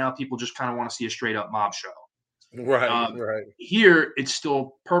novelty. And now people just kind of want to see a straight up mob show. Right, right. Here, it's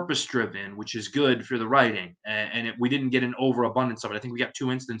still purpose driven, which is good for the writing. And we didn't get an overabundance of it. I think we got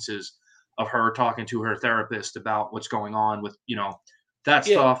 2 instances of her talking to her therapist about what's going on with, that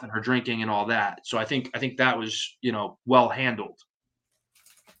Yeah. stuff and her drinking and all that. So I think that was, well handled.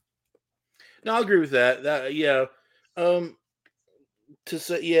 No, I agree with that. Yeah. Um, to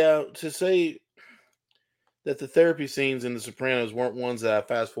say that the therapy scenes in The Sopranos weren't ones that I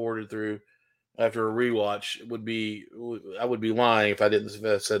fast forwarded through after a rewatch I would be lying if I didn't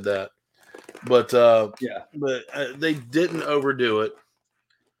have said that. But Yeah. they didn't overdo it.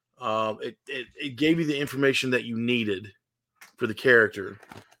 It gave you the information that you needed for the character,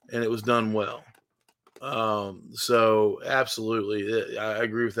 and it was done well. So absolutely, I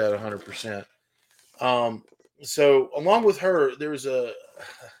agree with that 100%. So along with her, there's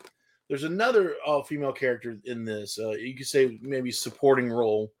another female character in this. You could say maybe supporting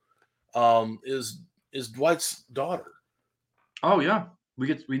role. Is Dwight's daughter. Oh yeah. We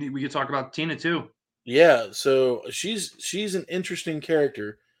could talk about Tina too. Yeah, so she's an interesting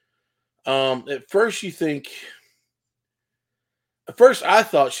character. At first you think At first, I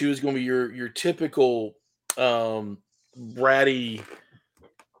thought she was going to be your typical bratty.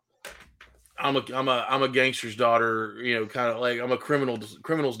 I'm a gangster's daughter. Kind of like I'm a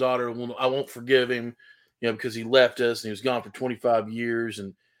criminal's daughter. I won't forgive him, because he left us and he was gone for 25 years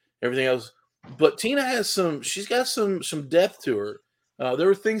and everything else. But Tina has she's got some depth to her. There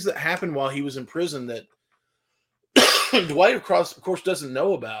were things that happened while he was in prison that Dwight, of course, doesn't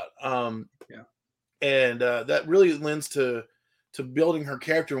know about. Yeah. And that really lends to building her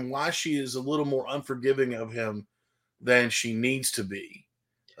character and why she is a little more unforgiving of him than she needs to be,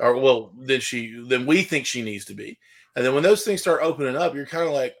 or than we think she needs to be. And then when those things start opening up, you're kind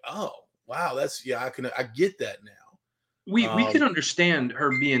of like, oh wow, I get that now. We could understand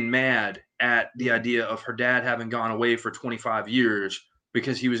her being mad at the idea of her dad having gone away for 25 years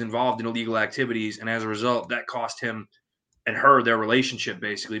because he was involved in illegal activities, and as a result, that cost him and her their relationship,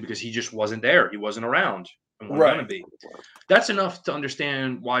 basically, because he just wasn't there. He wasn't around and wasn't going to be. That's enough to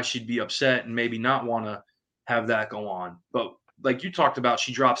understand why she'd be upset and maybe not want to have that go on. But like you talked about,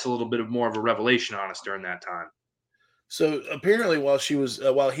 she drops a little bit of more of a revelation on us during that time. So apparently, while he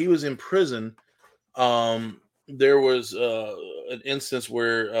was in prison, there was an instance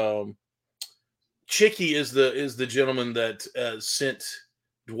where Chicky is the gentleman that sent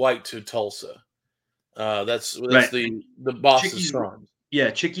Dwight to Tulsa. That's Right. the boss's Chicky's son.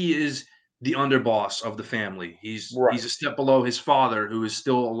 Yeah, Chicky is the underboss of the family. He's Right. a step below his father, who is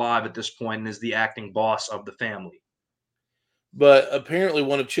still alive at this point and is the acting boss of the family. But apparently,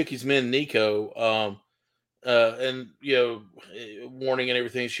 one of Chicky's men, Nico, and warning and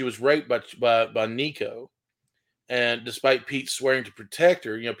everything, she was raped by Nico. And despite Pete swearing to protect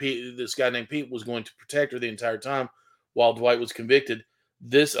her, this guy named Pete was going to protect her the entire time while Dwight was convicted.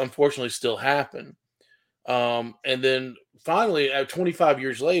 This unfortunately still happened. And then finally, 25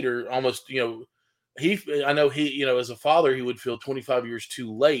 years later, almost, I know he, as a father, he would feel 25 years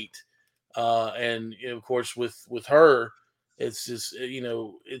too late. And of course, with her, it's just,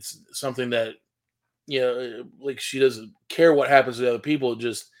 it's something that, like she doesn't care what happens to other people.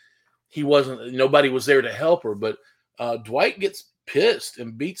 Nobody was there to help her. But Dwight gets pissed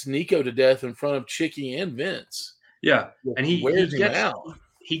and beats Nico to death in front of Chicky and Vince. Yeah. And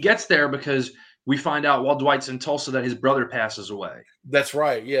he gets there because we find out while Dwight's in Tulsa that his brother passes away. That's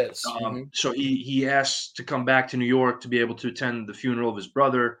right. Yes. So he asks to come back to New York to be able to attend the funeral of his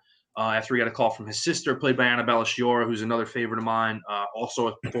brother. After he got a call from his sister, played by Annabella Sciorra, who's another favorite of mine, also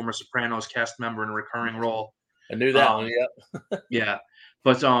a former Sopranos cast member in a recurring role. I knew that one. Yeah. Yeah.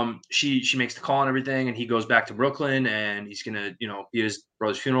 But she makes the call and everything, and he goes back to Brooklyn, and he's gonna, be at his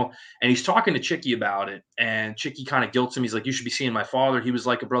brother's funeral, and he's talking to Chicky about it, and Chicky kind of guilts him. He's like, "You should be seeing my father. He was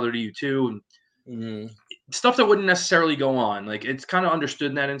like a brother to you too," and stuff that wouldn't necessarily go on. Like, it's kind of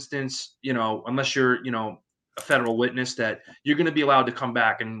understood in that instance, unless you're, a federal witness, that you're going to be allowed to come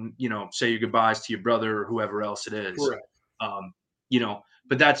back and, say your goodbyes to your brother or whoever else it is. Correct.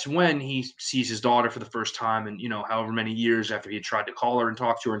 But that's when he sees his daughter for the first time, and however many years after he had tried to call her and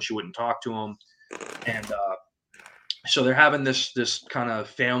talk to her and she wouldn't talk to him. And so they're having this kind of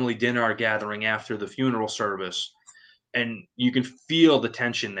family dinner gathering after the funeral service, and you can feel the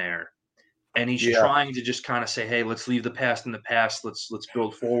tension there. And he's trying to just kind of say, "Hey, let's leave the past in the past. Let's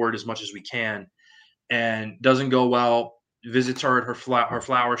build forward as much as we can." And doesn't go well. Visits her at her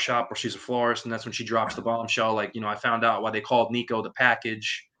flower shop where she's a florist, and that's when she drops the bombshell. Like, I found out why they called Nico the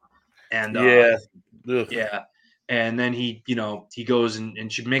package. And yeah. And then he goes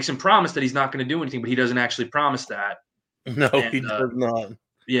and she makes him promise that he's not going to do anything, but he doesn't actually promise that. No, he does not.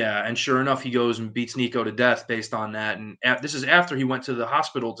 Yeah, and sure enough, he goes and beats Nico to death based on that. And this is after he went to the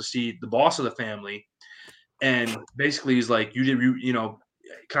hospital to see the boss of the family, and basically he's like,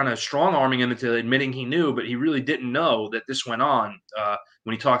 kind of strong arming him into admitting he knew, but he really didn't know that this went on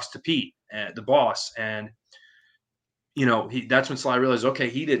when he talks to Pete, the boss. And, that's when Sly realized, okay,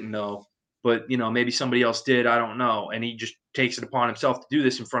 he didn't know, but, maybe somebody else did. I don't know. And he just takes it upon himself to do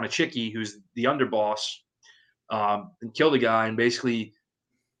this in front of Chicky, who's the underboss, and kill the guy, and basically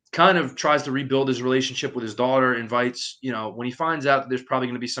kind of tries to rebuild his relationship with his daughter, invites, when he finds out that there's probably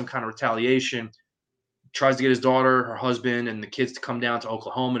going to be some kind of retaliation, tries to get his daughter, her husband, and the kids to come down to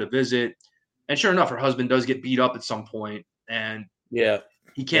Oklahoma to visit. And sure enough, her husband does get beat up at some point, and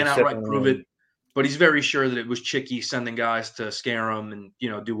he can't outright prove it, but he's very sure that it was Chicky sending guys to scare him and,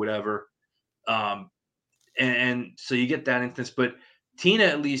 do whatever. And so you get that instance, but Tina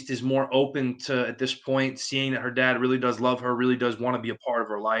at least is more open to, at this point, seeing that her dad really does love her, really does want to be a part of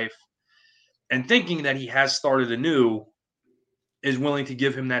her life, and thinking that he has started anew, is willing to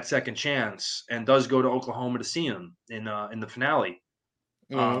give him that second chance, and does go to Oklahoma to see him in the finale.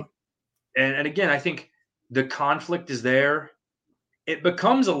 And again, I think the conflict is there. It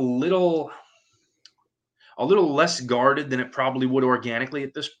becomes a little less guarded than it probably would organically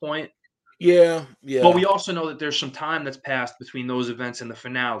at this point. Yeah. But we also know that there's some time that's passed between those events and the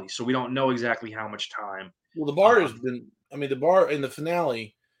finale, so we don't know exactly how much time. Well, the bar has been. I mean, the bar in the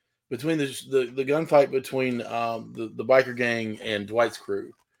finale between the gunfight between the biker gang and Dwight's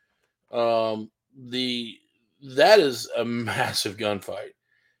crew. That is a massive gunfight,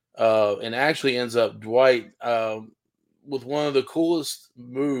 and actually ends up Dwight with one of the coolest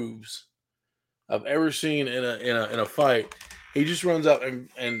moves I've ever seen in a fight. He just runs up and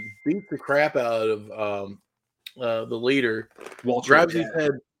beats the crap out of the leader, Walter, grabs his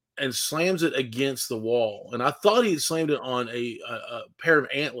head and slams it against the wall. And I thought he slammed it on a pair of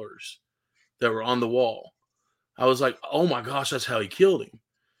antlers that were on the wall. I was like, oh my gosh, that's how he killed him.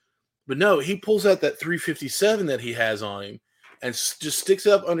 But no, he pulls out that 357 that he has on him and just sticks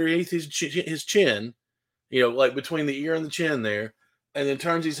it up underneath his chin, like between the ear and the chin there, and then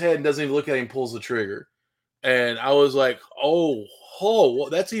turns his head and doesn't even look at him and pulls the trigger. And I was like, oh, well,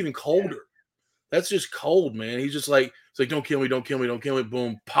 that's even colder. That's just cold, man. He's just like, it's like, don't kill me, don't kill me, don't kill me.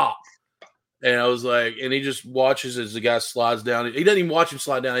 Boom, pop. And I was like, and he just watches as the guy slides down. He doesn't even watch him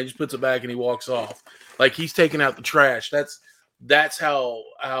slide down. He just puts it back and he walks off. Like he's taking out the trash. That's how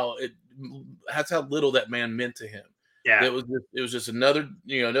little that man meant to him. Yeah. It was just another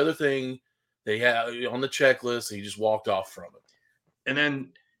thing they had on the checklist. And he just walked off from it. And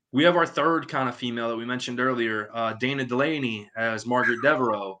then we have our third kind of female that we mentioned earlier, Dana Delaney as Margaret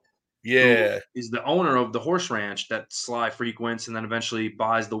Devereaux. Yeah. Who is the owner of the horse ranch that Sly frequents, and then eventually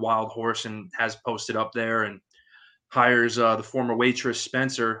buys the wild horse and has posted up there, and hires the former waitress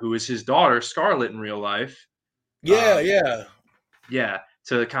Spencer, who is his daughter Scarlett in real life. Yeah.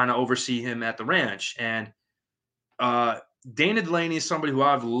 To kind of oversee him at the ranch. And Dana Delaney is somebody who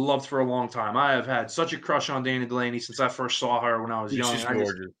I've loved for a long time. I have had such a crush on Dana Delaney since I first saw her when I was young. She's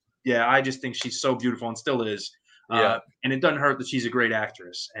gorgeous. I just think she's so beautiful and still is. And it doesn't hurt that she's a great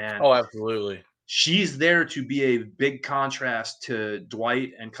actress. And absolutely. She's there to be a big contrast to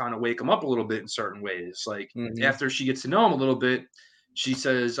Dwight and kind of wake him up a little bit in certain ways. Like after she gets to know him a little bit, she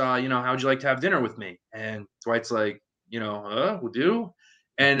says, how'd you like to have dinner with me? And Dwight's like, we'll do.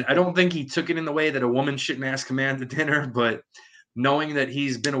 And I don't think he took it in the way that a woman shouldn't ask a man to dinner, but knowing that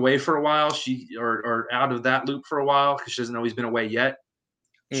he's been away for a while, or out of that loop for a while, because she doesn't know he's been away yet.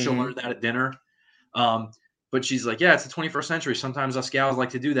 She'll learn that at dinner. But she's like, yeah, it's the 21st century. Sometimes us gals like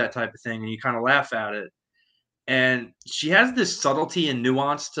to do that type of thing, and you kind of laugh at it. And she has this subtlety and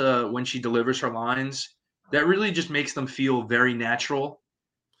nuance to when she delivers her lines that really just makes them feel very natural.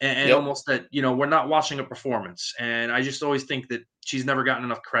 And almost that, we're not watching a performance. And I just always think that she's never gotten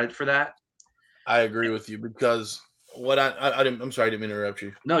enough credit for that. I agree with you, because I'm sorry, I didn't mean to interrupt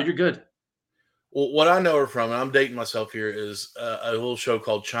you. No, you're good. Well, what I know her from, and I'm dating myself here, is a little show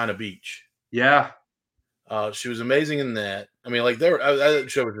called China Beach. Yeah. She was amazing in that. I mean, like that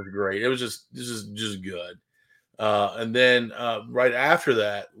show was just great. It was just good. And then right after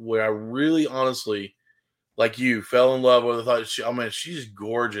that, where I really honestly, like you, fell in love with her, thought she's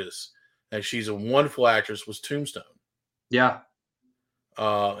gorgeous and she's a wonderful actress, was Tombstone. Yeah.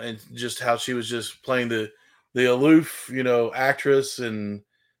 And just how she was just playing the aloof, actress, and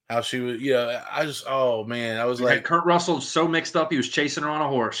how she was, I was like, Kurt Russell so mixed up, he was chasing her on a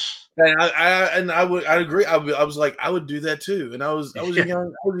horse. And I'd agree. I was like, I would do that too. And I was a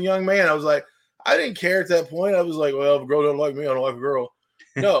young man. I was like, I didn't care at that point. I was like, well, if a girl don't like me, I don't like a girl.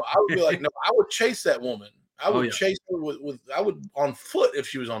 No, I would be like, no, I would chase that woman. I would chase her I would on foot if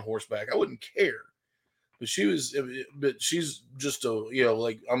she was on horseback. I wouldn't care. But she's just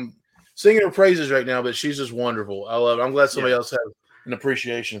like, I'm singing her praises right now, but she's just wonderful. I love it. I'm glad somebody else an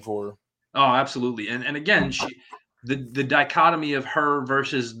appreciation for her. Oh, absolutely. And again, the dichotomy of her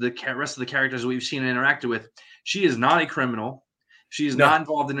versus the rest of the characters we've seen and interacted with. She is not a criminal. She is No. not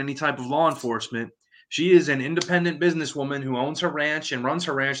involved in any type of law enforcement. She is an independent businesswoman who owns her ranch and runs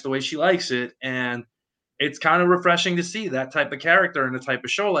her ranch the way she likes it. And it's kind of refreshing to see that type of character in a type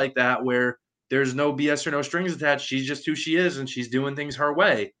of show like that, where there's no BS or no strings attached. She's just who she is, and she's doing things her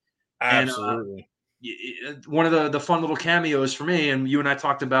way. Absolutely. And one of the fun little cameos for me, and you and I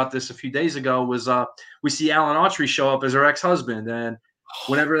talked about this a few days ago, was we see Alan Autry show up as her ex-husband, and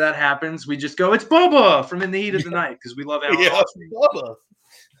whenever that happens, we just go, "It's Bubba from In the Heat of the Night," because we love Alan Autry.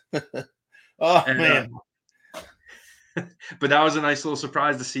 Bubba. Oh, man. But that was a nice little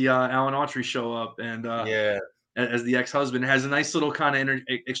surprise to see Alan Autry show up, and as the ex-husband, has a nice little kind of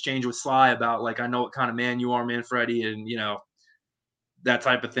exchange with Sly about, like, I know what kind of man you are, Manfredi, and that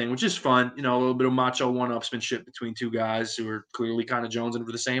type of thing, which is fun. A little bit of macho one-upsmanship between two guys who are clearly kind of jonesing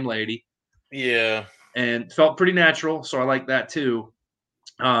for the same lady. Yeah. And felt pretty natural, so I like that too.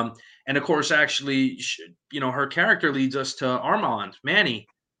 And of course, actually, her character leads us to Armand, Manny,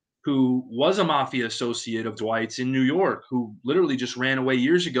 who was a mafia associate of Dwight's in New York, who literally just ran away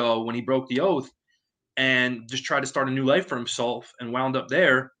years ago when he broke the oath and just tried to start a new life for himself and wound up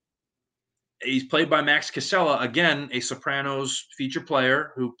there. He's played by Max Casella, again, a Sopranos feature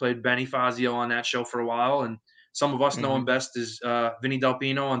player who played Benny Fazio on that show for a while. And some of us know him best as Vinny Del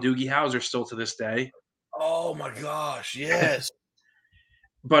Pino on Doogie Howser still to this day. Oh, my gosh. Yes.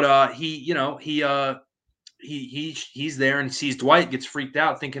 But he's there and sees Dwight, gets freaked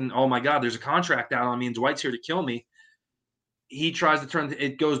out thinking, oh, my God, there's a contract out on me and Dwight's here to kill me. He tries to turn –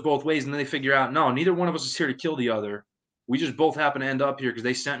 it goes both ways, and then they figure out, no, neither one of us is here to kill the other. We just both happen to end up here because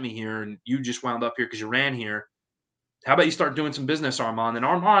they sent me here, and you just wound up here because you ran here. How about you start doing some business, Armand? And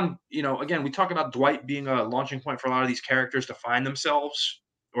Armand, again, we talk about Dwight being a launching point for a lot of these characters to find themselves,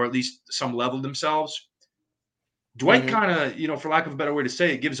 or at least some level of themselves. Dwight kind of, for lack of a better way to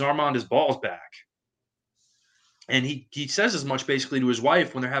say it, gives Armand his balls back. And he says as much basically to his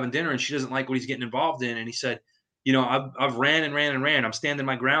wife when they're having dinner, and she doesn't like what he's getting involved in. And he said, I've ran and ran and ran. I'm standing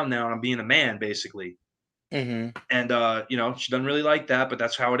my ground now, and I'm being a man, basically. And, she doesn't really like that, but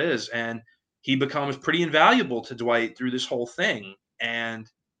that's how it is. And he becomes pretty invaluable to Dwight through this whole thing. And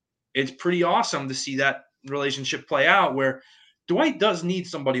it's pretty awesome to see that relationship play out, where Dwight does need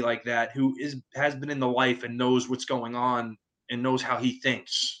somebody like that who has been in the life and knows what's going on and knows how he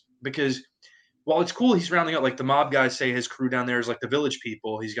thinks. Because while it's cool he's rounding up, like the mob guys say his crew down there is like the village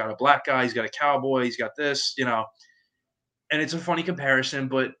people. He's got a black guy, he's got a cowboy, he's got this, and it's a funny comparison,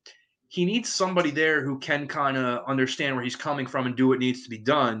 but he needs somebody there who can kind of understand where he's coming from and do what needs to be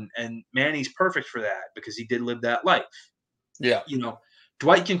done. And Manny's perfect for that because he did live that life. Yeah.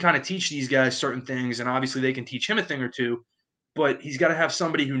 Dwight can kind of teach these guys certain things, and obviously they can teach him a thing or two, but he's got to have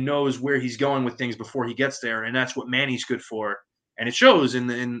somebody who knows where he's going with things before he gets there. And that's what Manny's good for. And it shows in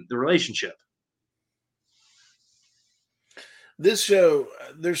the relationship. This show,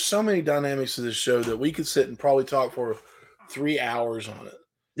 there's so many dynamics to this show that we could sit and probably talk for 3 hours on it.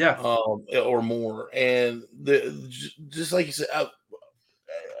 Yeah. Or more. And just like you said,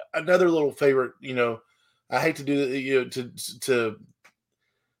 another little favorite, I hate to do that,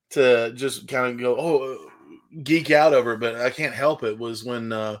 to just kind of go, geek out over it, but I can't help it, was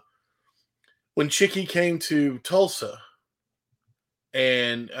when Chicky came to Tulsa,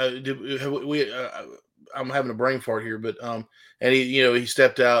 and I'm having a brain fart here, but and he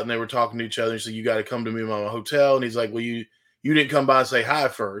stepped out and they were talking to each other. He said, "You got to come to me at my hotel." And he's like, "Well, you didn't come by and say hi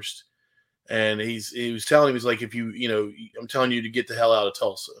first." And he was telling him, he's like, "If I'm telling you to get the hell out of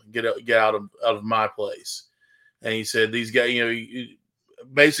Tulsa, get out of my place." And he said, "These guys,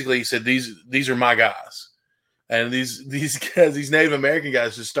 basically he said, these are my guys." And these guys, these Native American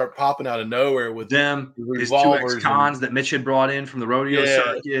guys, just start popping out of nowhere with them, his two ex-cons that Mitch had brought in from the rodeo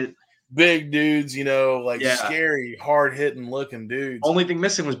circuit. Big dudes, scary, hard-hitting looking dudes. Only thing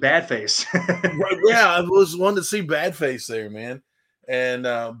missing was Badface. Yeah, I was wanting to see Badface there, man. And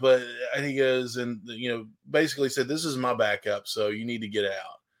but he goes and basically said, "This is my backup, so you need to get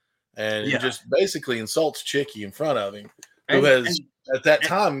out." And he just basically insults Chicky in front of him, who has at that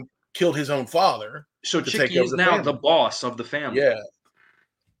time killed his own father. So Chicky is now the boss of the family. Yeah.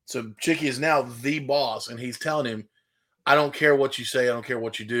 So Chicky is now the boss, and he's telling him, "I don't care what you say. I don't care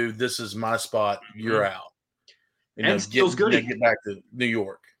what you do. This is my spot. You're out." And steals Goody. Get back to New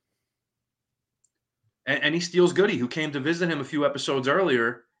York. And he steals Goody, who came to visit him a few episodes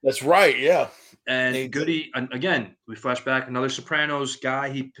earlier. That's right, yeah. And Goody, again, we flash back, another Sopranos guy.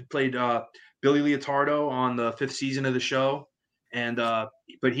 He played Billy Leotardo on the 5th season of the show. And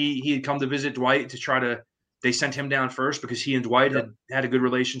but he had come to visit Dwight to try to They sent him down first because he and Dwight had a good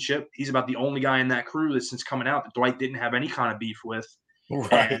relationship. He's about the only guy in that crew that since coming out that Dwight didn't have any kind of beef with.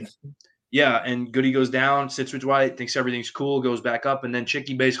 Right. And yeah, and Goody goes down, sits with Dwight, thinks everything's cool, goes back up, and then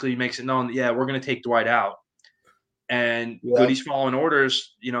Chicky basically makes it known that, yeah, we're going to take Dwight out. And Goody's following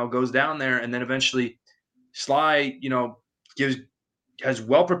orders, goes down there, and then eventually Sly, has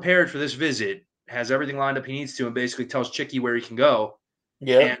well prepared for this visit, has everything lined up he needs to, and basically tells Chicky where he can go.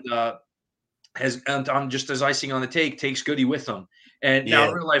 Yeah. And on just as icing on the cake, takes Goody with him. And now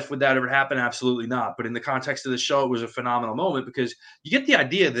in real life, would that ever happen? Absolutely not. But in the context of the show, it was a phenomenal moment because you get the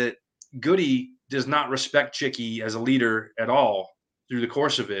idea that Goody does not respect Chicky as a leader at all through the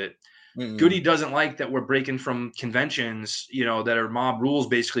course of it. Goody doesn't like that we're breaking from conventions, that are mob rules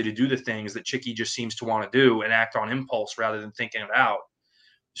basically to do the things that Chicky just seems to want to do and act on impulse rather than thinking it out.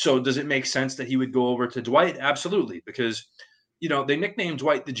 So does it make sense that he would go over to Dwight? Absolutely. Because, they nicknamed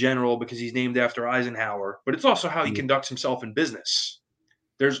Dwight the General because he's named after Eisenhower, but it's also how he conducts himself in business.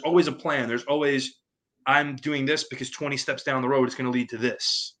 There's always a plan. There's always, I'm doing this because 20 steps down the road, it's going to lead to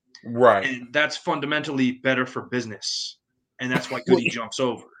this. Right. And that's fundamentally better for business. And that's why Goody jumps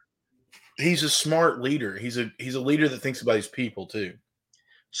over. He's a smart leader. He's a leader that thinks about his people too.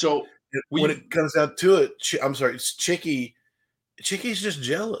 So when it comes down to it, it's Chicky. Chicky's just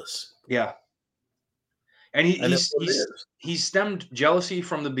jealous. Yeah. And he's stemmed jealousy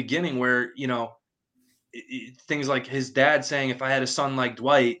from the beginning where, things like his dad saying, if I had a son like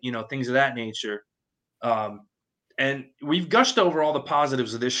Dwight, things of that nature. And we've gushed over all the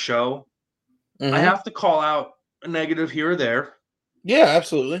positives of this show. I have to call out a negative here or there. Yeah,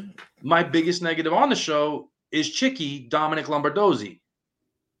 absolutely. My biggest negative on the show is Chicky, Dominic Lombardozzi.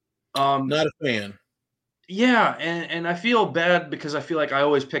 Not a fan. Yeah, and I feel bad because I feel like I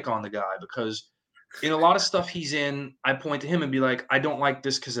always pick on the guy because in a lot of stuff he's in, I point to him and be like, I don't like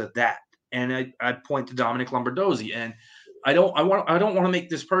this because of that. And I point to Dominic Lombardozzi. And I don't want to make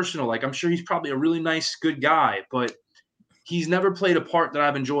this personal. Like, I'm sure he's probably a really nice, good guy, but he's never played a part that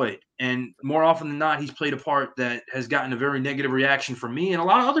I've enjoyed. And more often than not, he's played a part that has gotten a very negative reaction from me and a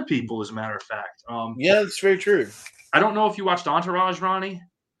lot of other people, as a matter of fact. Yeah, that's very true. I don't know if you watched Entourage, Ronnie.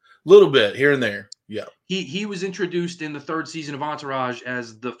 A little bit here and there. Yeah. He was introduced in the 3rd season of Entourage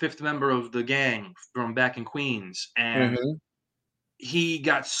as the 5th member of the gang from back in Queens. And he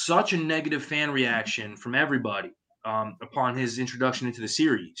got such a negative fan reaction from everybody upon his introduction into the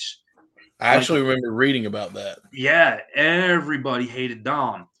series. I actually remember reading about that. Yeah, everybody hated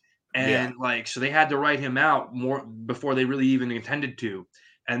Dom. And so they had to write him out more before they really even intended to.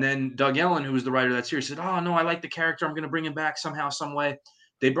 And then Doug Ellen, who was the writer of that series, said, oh, no, I like the character. I'm going to bring him back somehow, some way.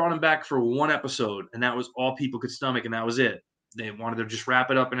 They brought him back for one episode, and that was all people could stomach, and that was it. They wanted to just wrap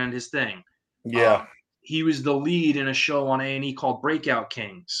it up and end his thing. Yeah. He was the lead in a show on A&E called Breakout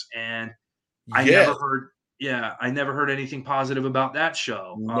Kings, and I never heard anything positive about that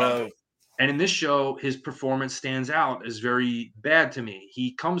show. No. And in this show, his performance stands out as very bad to me.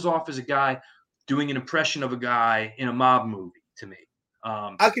 He comes off as a guy doing an impression of a guy in a mob movie to me.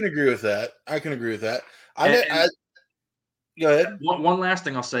 I can agree with that. Go ahead. One last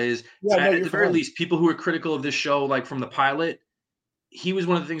thing I'll say is, at the very least, people who are critical of this show, like from the pilot, he was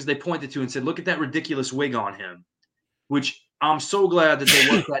one of the things they pointed to and said, look at that ridiculous wig on him, which I'm so glad that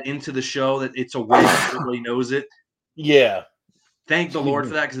they worked that into the show, that it's a wig. Everybody knows it. Yeah. Thank the Lord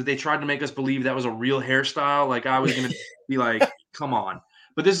for that, because they tried to make us believe that was a real hairstyle. Like, I was going to be like, come on.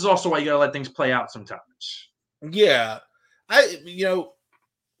 But this is also why you got to let things play out sometimes. Yeah.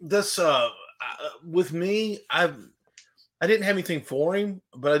 With me, I didn't have anything for him,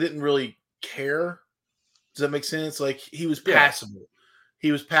 but I didn't really care. Does that make sense? Like, he was passable.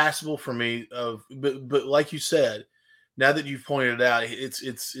 He was passable for me. But like you said, now that you've pointed it out, it's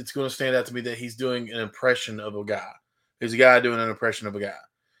going to stand out to me that he's doing an impression of a guy. He's a guy doing an impression of a guy,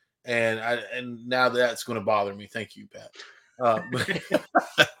 and now that's going to bother me. Thank you, Pat.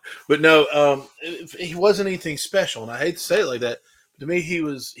 But no, he wasn't anything special, and I hate to say it like that. But to me,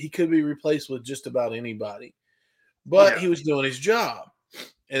 he could be replaced with just about anybody. But he was doing his job,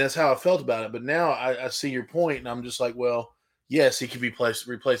 and that's how I felt about it. But now I see your point, and I'm just like, well, yes, he could be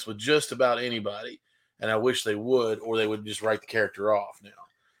replaced with just about anybody, and I wish they would, or they would just write the character off now.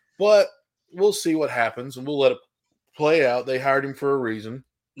 But we'll see what happens, and we'll let it play out. They hired him for a reason.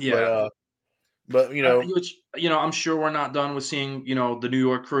 Yeah. But I'm sure we're not done with seeing, the New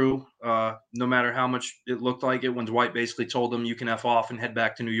York crew, no matter how much it looked like it when Dwight basically told them you can F off and head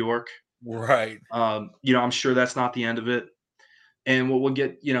back to New York. Right. I'm sure that's not the end of it. And what we'll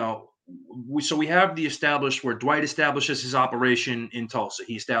get, so we have the established where Dwight establishes his operation in Tulsa.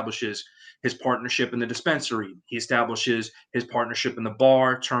 He establishes his partnership in the dispensary. He establishes his partnership in the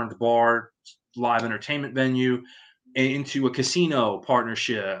bar, turned bar, live entertainment venue into a casino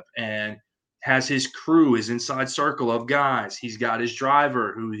partnership, and has his crew, his inside circle of guys. He's got his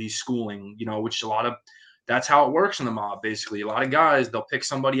driver who he's schooling, which that's how it works in the mob. Basically, a lot of guys, they'll pick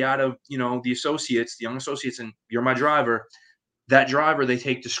somebody out of, the associates, the young associates, and you're my driver. That driver they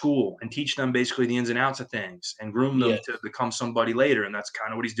take to school and teach them basically the ins and outs of things and groom them to become somebody later. And that's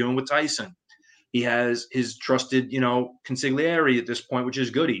kind of what he's doing with Tyson. He has his trusted, consigliere at this point, which is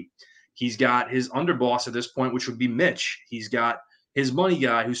Goody. He's got his underboss at this point, which would be Mitch. He's got his money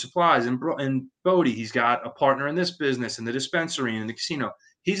guy who supplies and Bodie. He's got a partner in this business, in the dispensary, and in the casino.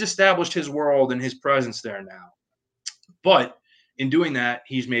 He's established his world and his presence there now. But in doing that,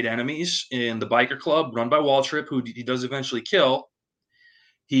 he's made enemies in the biker club run by Waltrip, who he does eventually kill.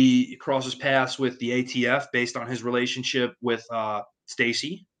 He crosses paths with the ATF based on his relationship with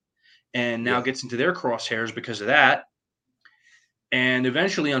Stacy, and now gets into their crosshairs because of that. And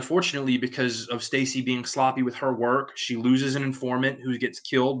eventually, unfortunately, because of Stacy being sloppy with her work, she loses an informant who gets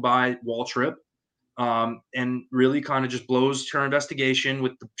killed by Waltrip, and really kind of just blows her investigation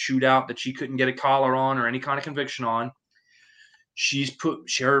with the shootout that she couldn't get a collar on or any kind of conviction on.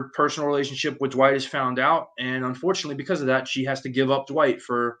 Her personal relationship with Dwight is found out, and unfortunately, because of that, she has to give up Dwight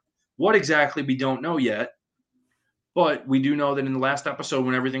for what exactly we don't know yet. But we do know that in the last episode,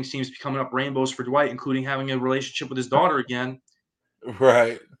 when everything seems to be coming up rainbows for Dwight, including having a relationship with his daughter again,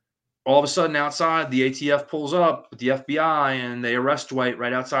 right? All of a sudden, outside, the ATF pulls up with the FBI, and they arrest Dwight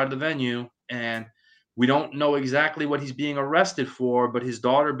right outside of the venue. And we don't know exactly what he's being arrested for, but his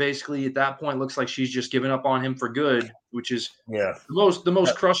daughter basically at that point looks like she's just given up on him for good, which is the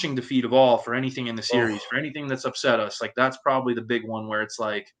most crushing defeat of all for anything in the series, for anything that's upset us. Like, that's probably the big one where it's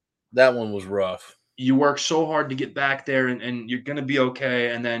like, that one was rough. You work so hard to get back there, and you're going to be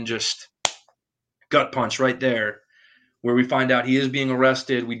okay, and then just gut punch right there, where we find out he is being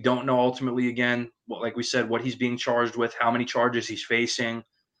arrested. We don't know ultimately, again, like we said, what he's being charged with, how many charges he's facing,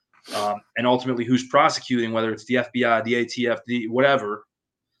 and ultimately who's prosecuting, whether it's the FBI, the ATF, whatever.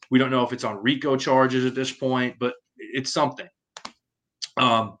 We don't know if it's on RICO charges at this point, but it's something.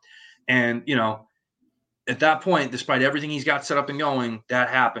 And, at that point, despite everything he's got set up and going, that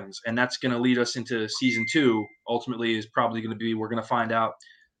happens. And that's going to lead us into season 2. Ultimately is probably going to be, we're going to find out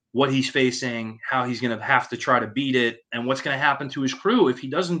what he's facing, how he's going to have to try to beat it, and what's going to happen to his crew if he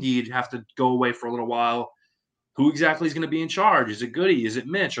does indeed have to go away for a little while. Who exactly is going to be in charge? Is it Goody? Is it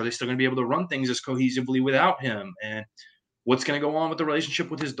Mitch? Are they still going to be able to run things as cohesively without him? And what's going to go on with the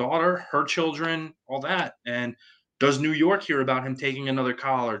relationship with his daughter, her children, all that? And does New York hear about him taking another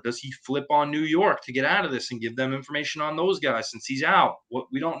collar? Does he flip on New York to get out of this and give them information on those guys since he's out? What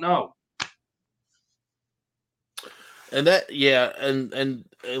we don't know. And that, and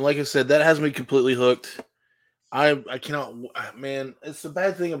like I said, that has me completely hooked. I cannot, man. It's the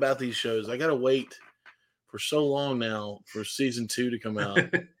bad thing about these shows. I gotta wait for so long now for season 2 to come out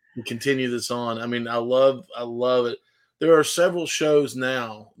and continue this on. I mean, I love it. There are several shows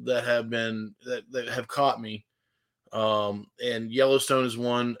now that have been that have caught me. And Yellowstone is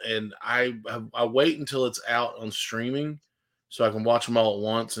one, and I wait until it's out on streaming so I can watch them all at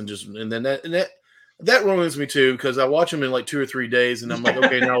once, and then that ruins me too, because I watch them in like 2 or 3 days, and I'm like,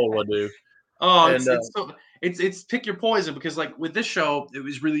 okay, now what do I do? Oh, it's pick your poison, because like with this show, it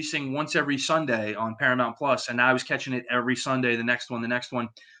was releasing once every Sunday on Paramount Plus, and I was catching it every Sunday. The next one.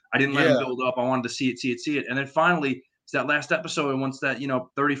 I didn't let it build up. I wanted to see it, and then finally, it's that last episode, and once that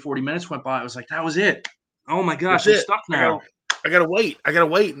 30, 40 minutes went by, I was like, that was it. Oh my gosh, I'm stuck now. I gotta wait.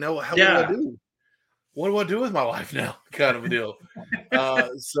 No, what do I do? What do I do with my life now? Kind of a deal.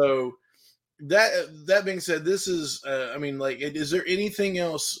 So that being said, this is. I mean, like, is there anything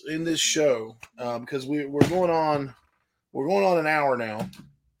else in this show? Because we're going on an hour now.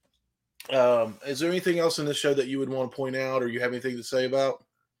 Is there anything else in this show that you would want to point out, or you have anything to say about?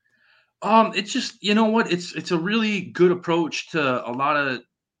 It's just, what? It's a really good approach to a lot of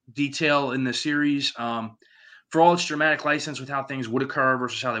detail in the series, for all its dramatic license with how things would occur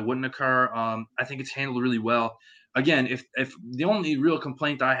versus how they wouldn't occur. I think it's handled really well. Again, if the only real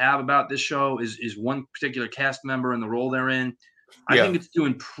complaint I have about this show is one particular cast member and the role they're in, I think it's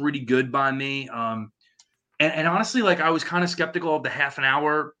doing pretty good by me. And honestly, like, I was kind of skeptical of the half an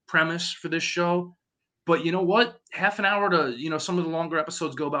hour premise for this show, but you know what? Half an hour to, some of the longer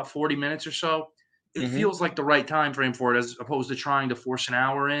episodes go about 40 minutes or so. It feels like the right time frame for it, as opposed to trying to force an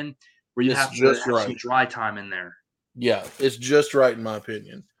hour in where you have to have some dry time in there. Yeah, it's just right in my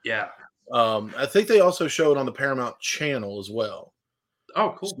opinion. Yeah. I think they also show it on the Paramount channel as well.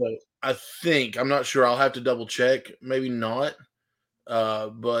 Oh, cool. So I'm not sure. I'll have to double check. Maybe not.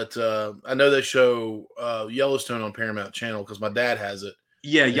 But I know they show Yellowstone on Paramount channel because my dad has it.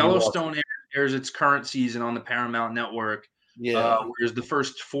 Yeah, Yellowstone aired airs its current season on the Paramount Network. Yeah. Whereas the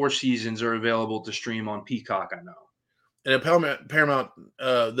first 4 seasons are available to stream on Peacock. I know. And at Paramount,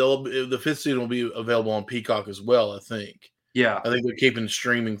 the 5th season will be available on Peacock as well. I think. Yeah, I think they're keeping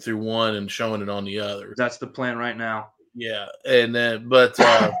streaming through one and showing it on the other. that's the plan right now. Yeah, and then but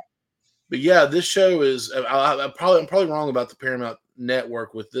yeah, this show is. I'm probably wrong about the Paramount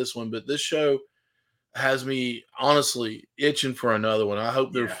Network with this one, but this show has me honestly itching for another one. I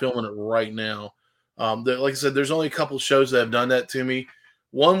hope they're filming it right now. Like I said, there's only a couple shows that have done that to me.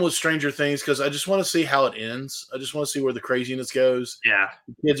 One was Stranger Things because I just want to see how it ends. I just want to see where the craziness goes. Yeah,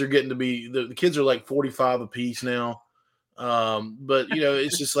 the kids are getting to be the kids are like 45 apiece now. But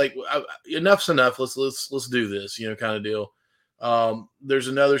it's just like enough's enough. Let's do this, kind of deal. There's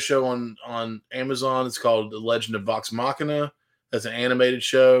another show on Amazon. It's called The Legend of Vox Machina. That's an animated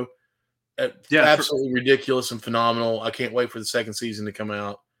show. Absolutely ridiculous and phenomenal. I can't wait for the second season to come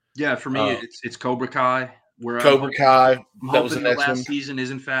out. Yeah, for me, it's Cobra Kai. Cobra Kai. That was the next one. Season is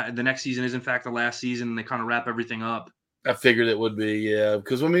in fact the next season is in fact the last season, and they kind of wrap everything up. I figured it would be, yeah,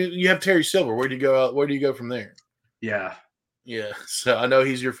 because you have Terry Silver. Where do you go out? Where do you go from there? Yeah. So I know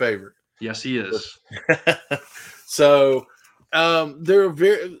he's your favorite. Yes, he is. So they're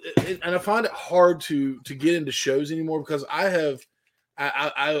very, and I find it hard to get into shows anymore because I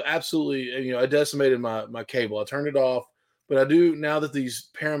absolutely, I decimated my cable. I turned it off, but I do now that these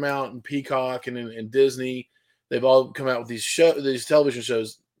Paramount and Peacock and Disney, they've all come out with these television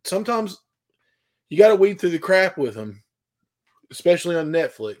shows. Sometimes you got to weed through the crap with them, especially on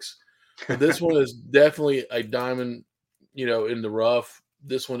Netflix. But this one is definitely a diamond, in the rough.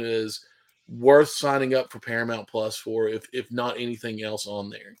 This one is worth signing up for Paramount Plus for, if not anything else on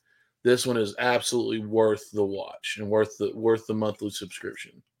there. This one is absolutely worth the watch and worth the monthly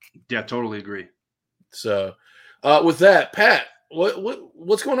subscription. Yeah, totally agree. So, with that, Pat,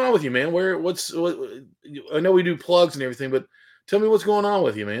 what's going on with you, man? I know we do plugs and everything, but tell me what's going on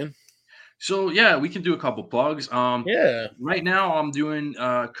with you, man. So yeah, we can do a couple plugs. Right now I'm doing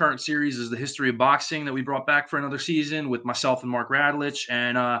current series is the history of boxing that we brought back for another season with myself and Mark Radlich,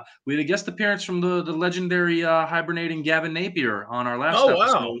 and we had a guest appearance from the legendary hibernating Gavin Napier on our last episode.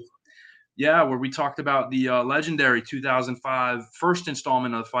 Wow. Yeah, where we talked about the legendary 2005 first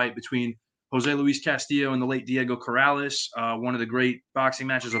installment of the fight between Jose Luis Castillo and the late Diego Corrales, one of the great boxing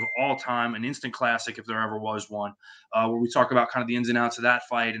matches of all time, an instant classic if there ever was one, where we talk about kind of the ins and outs of that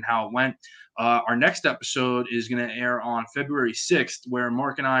fight and how it went. Our next episode is going to air on February 6th, where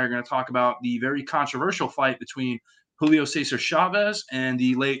Mark and I are going to talk about the very controversial fight between Julio Cesar Chavez and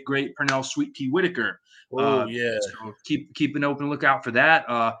the late, great Pernell Sweet Pea Whitaker. Oh, yeah. So keep an open lookout for that.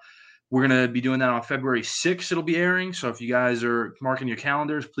 We're going to be doing that on February 6th. It'll be airing. So if you guys are marking your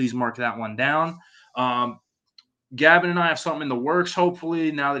calendars, please mark that one down. Gavin and I have something in the works,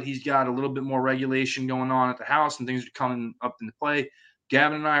 hopefully, now that he's got a little bit more regulation going on at the house and things are coming up into play.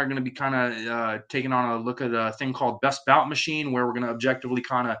 Gavin and I are going to be kind of taking on a look at a thing called Best Bout Machine, where we're going to objectively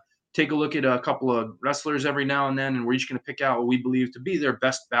kind of take a look at a couple of wrestlers every now and then, and we're each going to pick out what we believe to be their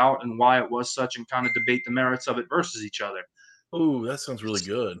best bout and why it was such, and kind of debate the merits of it versus each other. Oh, that sounds really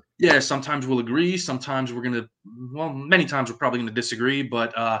good. Yeah, sometimes we'll agree. Sometimes many times we're probably going to disagree,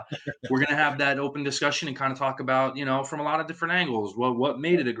 but we're going to have that open discussion and kind of talk about, from a lot of different angles. What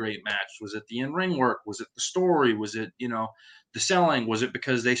made it a great match? Was it the in-ring work? Was it the story? Was it, the selling? Was it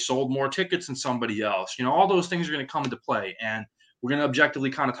because they sold more tickets than somebody else? All those things are going to come into play, and we're going to objectively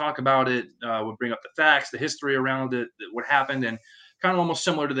kind of talk about it. We'll bring up the facts, the history around it, what happened, and kind of almost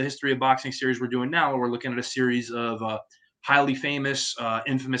similar to the history of boxing series we're doing now, where we're looking at a series of highly famous,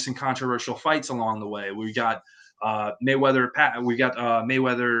 infamous, and controversial fights along the way. We got Mayweather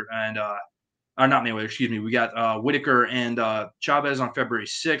and not Mayweather, excuse me. We got Whitaker and Chavez on February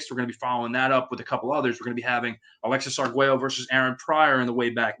 6th. We're going to be following that up with a couple others. We're going to be having Alexis Arguello versus Aaron Pryor in the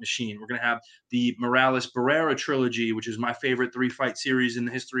Wayback Machine. We're going to have the Morales-Barrera trilogy, which is my favorite 3-fight series in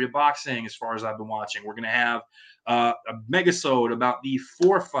the history of boxing as far as I've been watching. We're going to have a megasode about the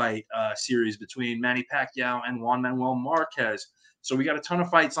 4-fight series between Manny Pacquiao and Juan Manuel Marquez. So we got a ton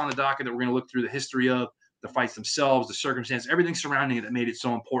of fights on the docket that we're going to look through the history of, the fights themselves, the circumstance, everything surrounding it that made it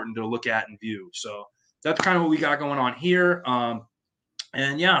so important to look at and view. So that's kind of what we got going on here.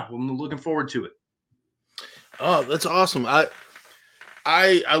 And yeah, I'm looking forward to it. Oh, that's awesome. I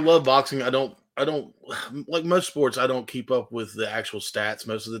love boxing. I don't like most sports. I don't keep up with the actual stats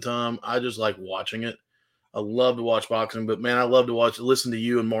most of the time. I just like watching it. I love to watch boxing, but man, I love to listen to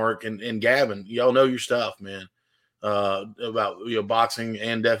you and Mark and Gavin. Y'all know your stuff, man. About boxing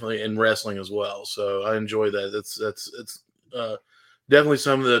and definitely in wrestling as well. So I enjoy that. It's definitely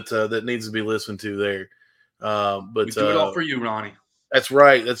something that needs to be listened to there. But we do it all for you, Ronnie. That's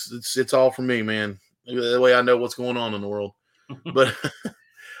right. It's all for me, man. That way I know what's going on in the world. But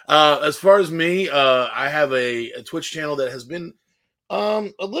as far as me, I have a Twitch channel that has been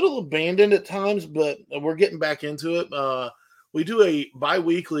a little abandoned at times, but we're getting back into it. We do a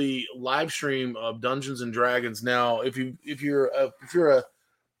bi-weekly live stream of Dungeons and Dragons. Now, if you're a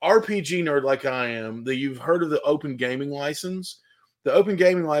RPG nerd like I am, that you've heard of the Open Gaming License. The Open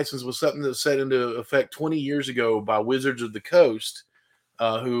Gaming License was something that was set into effect 20 years ago by Wizards of the Coast,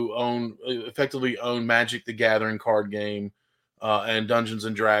 who effectively own Magic the Gathering card game and Dungeons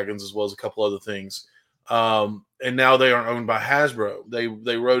and Dragons, as well as a couple other things. And now they are owned by Hasbro.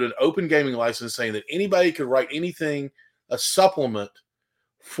 They wrote an open gaming license saying that anybody could write anything, a supplement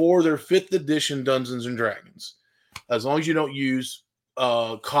for their 5th edition Dungeons and Dragons, as long as you don't use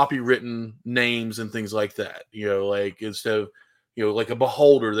copywritten names and things like that. Like instead of like a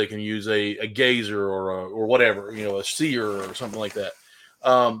beholder, they can use a gazer or whatever, a seer or something like that.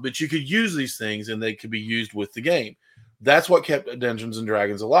 But you could use these things and they could be used with the game. That's what kept Dungeons and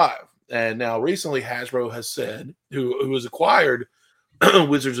Dragons alive. And now recently Hasbro has said, who has acquired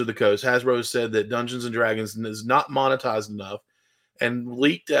Wizards of the Coast, Hasbro has said that Dungeons and Dragons is not monetized enough and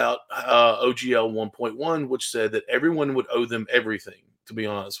leaked out OGL 1.1, which said that everyone would owe them everything, to be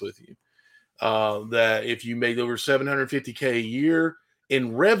honest with you. That if you made over $750K a year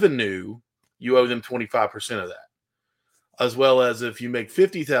in revenue, you owe them 25% of that. As well as if you make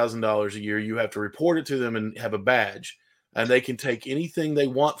 $50,000 a year, you have to report it to them and have a badge. And they can take anything they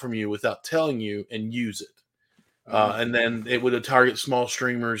want from you without telling you and use it. And then it would target small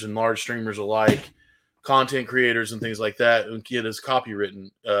streamers and large streamers alike, content creators and things like that, and get us copyright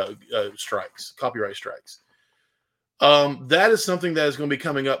strikes. That is something that is going to be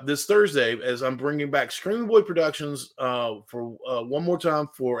coming up this Thursday as I'm bringing back Screaming Boy Productions for one more time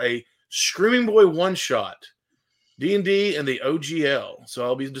for a Screaming Boy one-shot, D&D and the OGL. So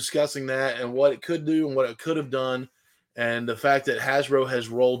I'll be discussing that and what it could do and what it could have done. And the fact that Hasbro has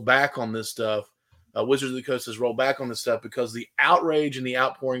rolled back on this stuff, Wizards of the Coast has rolled back on this stuff because the outrage and the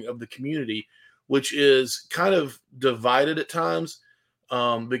outpouring of the community, which is kind of divided at times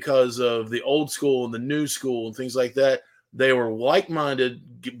because of the old school and the new school and things like that. They were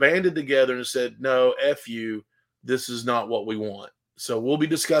like-minded, banded together and said, no, F you, this is not what we want. So we'll be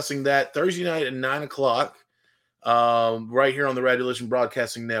discussing that Thursday night at 9 o'clock right here on the Radulation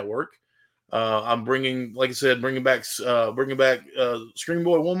Broadcasting Network. I'm bringing back Scream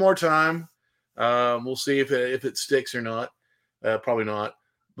Boy one more time. We'll see if it sticks or not. Probably not.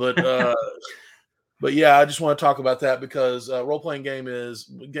 But but yeah, I just want to talk about that because role-playing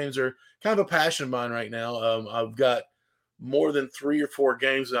games are kind of a passion of mine right now. I've got more than 3 or 4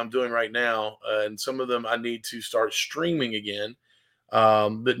 games that I'm doing right now, and some of them I need to start streaming again.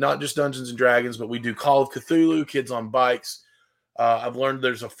 But not just Dungeons and Dragons, but we do Call of Cthulhu, Kids on Bikes. I've learned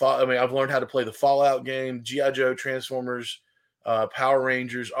I've learned how to play the Fallout game, G.I. Joe, Transformers, Power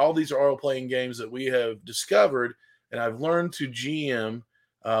Rangers. All these are role-playing games that we have discovered, and I've learned to GM.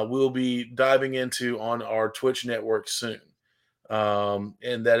 We'll be diving into on our Twitch network soon.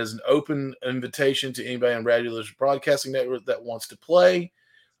 And that is an open invitation to anybody on Radulation Broadcasting Network that wants to play.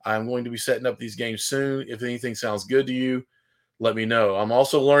 I'm going to be setting up these games soon. If anything sounds good to you, let me know. I'm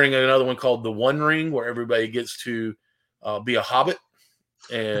also learning another one called The One Ring, where everybody gets to be a hobbit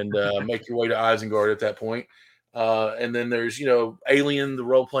and make your way to Isengard at that point. And then there's, Alien, the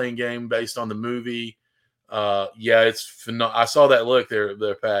role-playing game based on the movie. It's phenomenal. I saw that look there,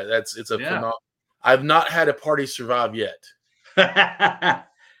 Pat. It's a phenomenal. I've not had a party survive yet.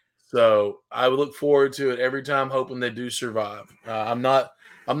 So I would look forward to it every time, hoping they do survive. I'm not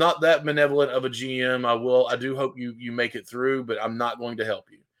that benevolent of a GM. I do hope you make it through, but I'm not going to help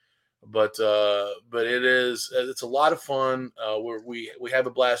you. But it's a lot of fun. We have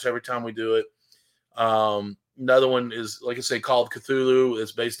a blast every time we do it. Another one is, like I say, Call of Cthulhu.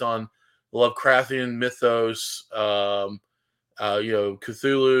 It's based on Lovecraftian mythos,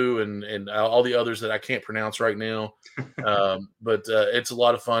 Cthulhu and all the others that I can't pronounce right now. But it's a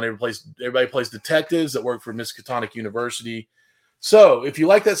lot of fun. Everybody plays detectives that work for Miskatonic University. So if you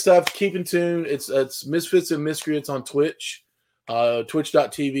like that stuff, keep in tune. It's Misfits and Miscreants on Twitch,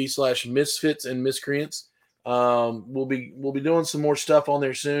 twitch.tv/Misfits and Miscreants. We'll be doing some more stuff on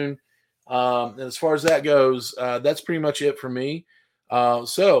there soon. And as far as that goes, that's pretty much it for me.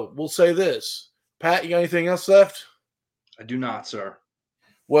 So we'll say this. Pat, you got anything else left? I do not, sir.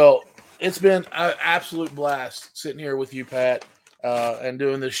 Well, it's been an absolute blast sitting here with you, Pat, and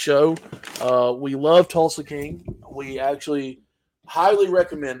doing this show. We love Tulsa King. We actually highly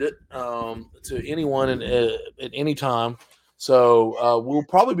recommend it to anyone at any time. So we'll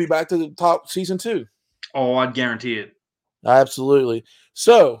probably be back to the top season 2. Oh, I'd guarantee it. Absolutely.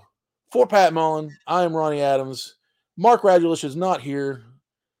 So, for Pat Mullen, I am Ronnie Adams. Mark Radulich is not here.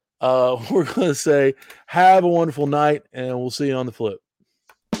 We're going to say have a wonderful night, and we'll see you on the flip.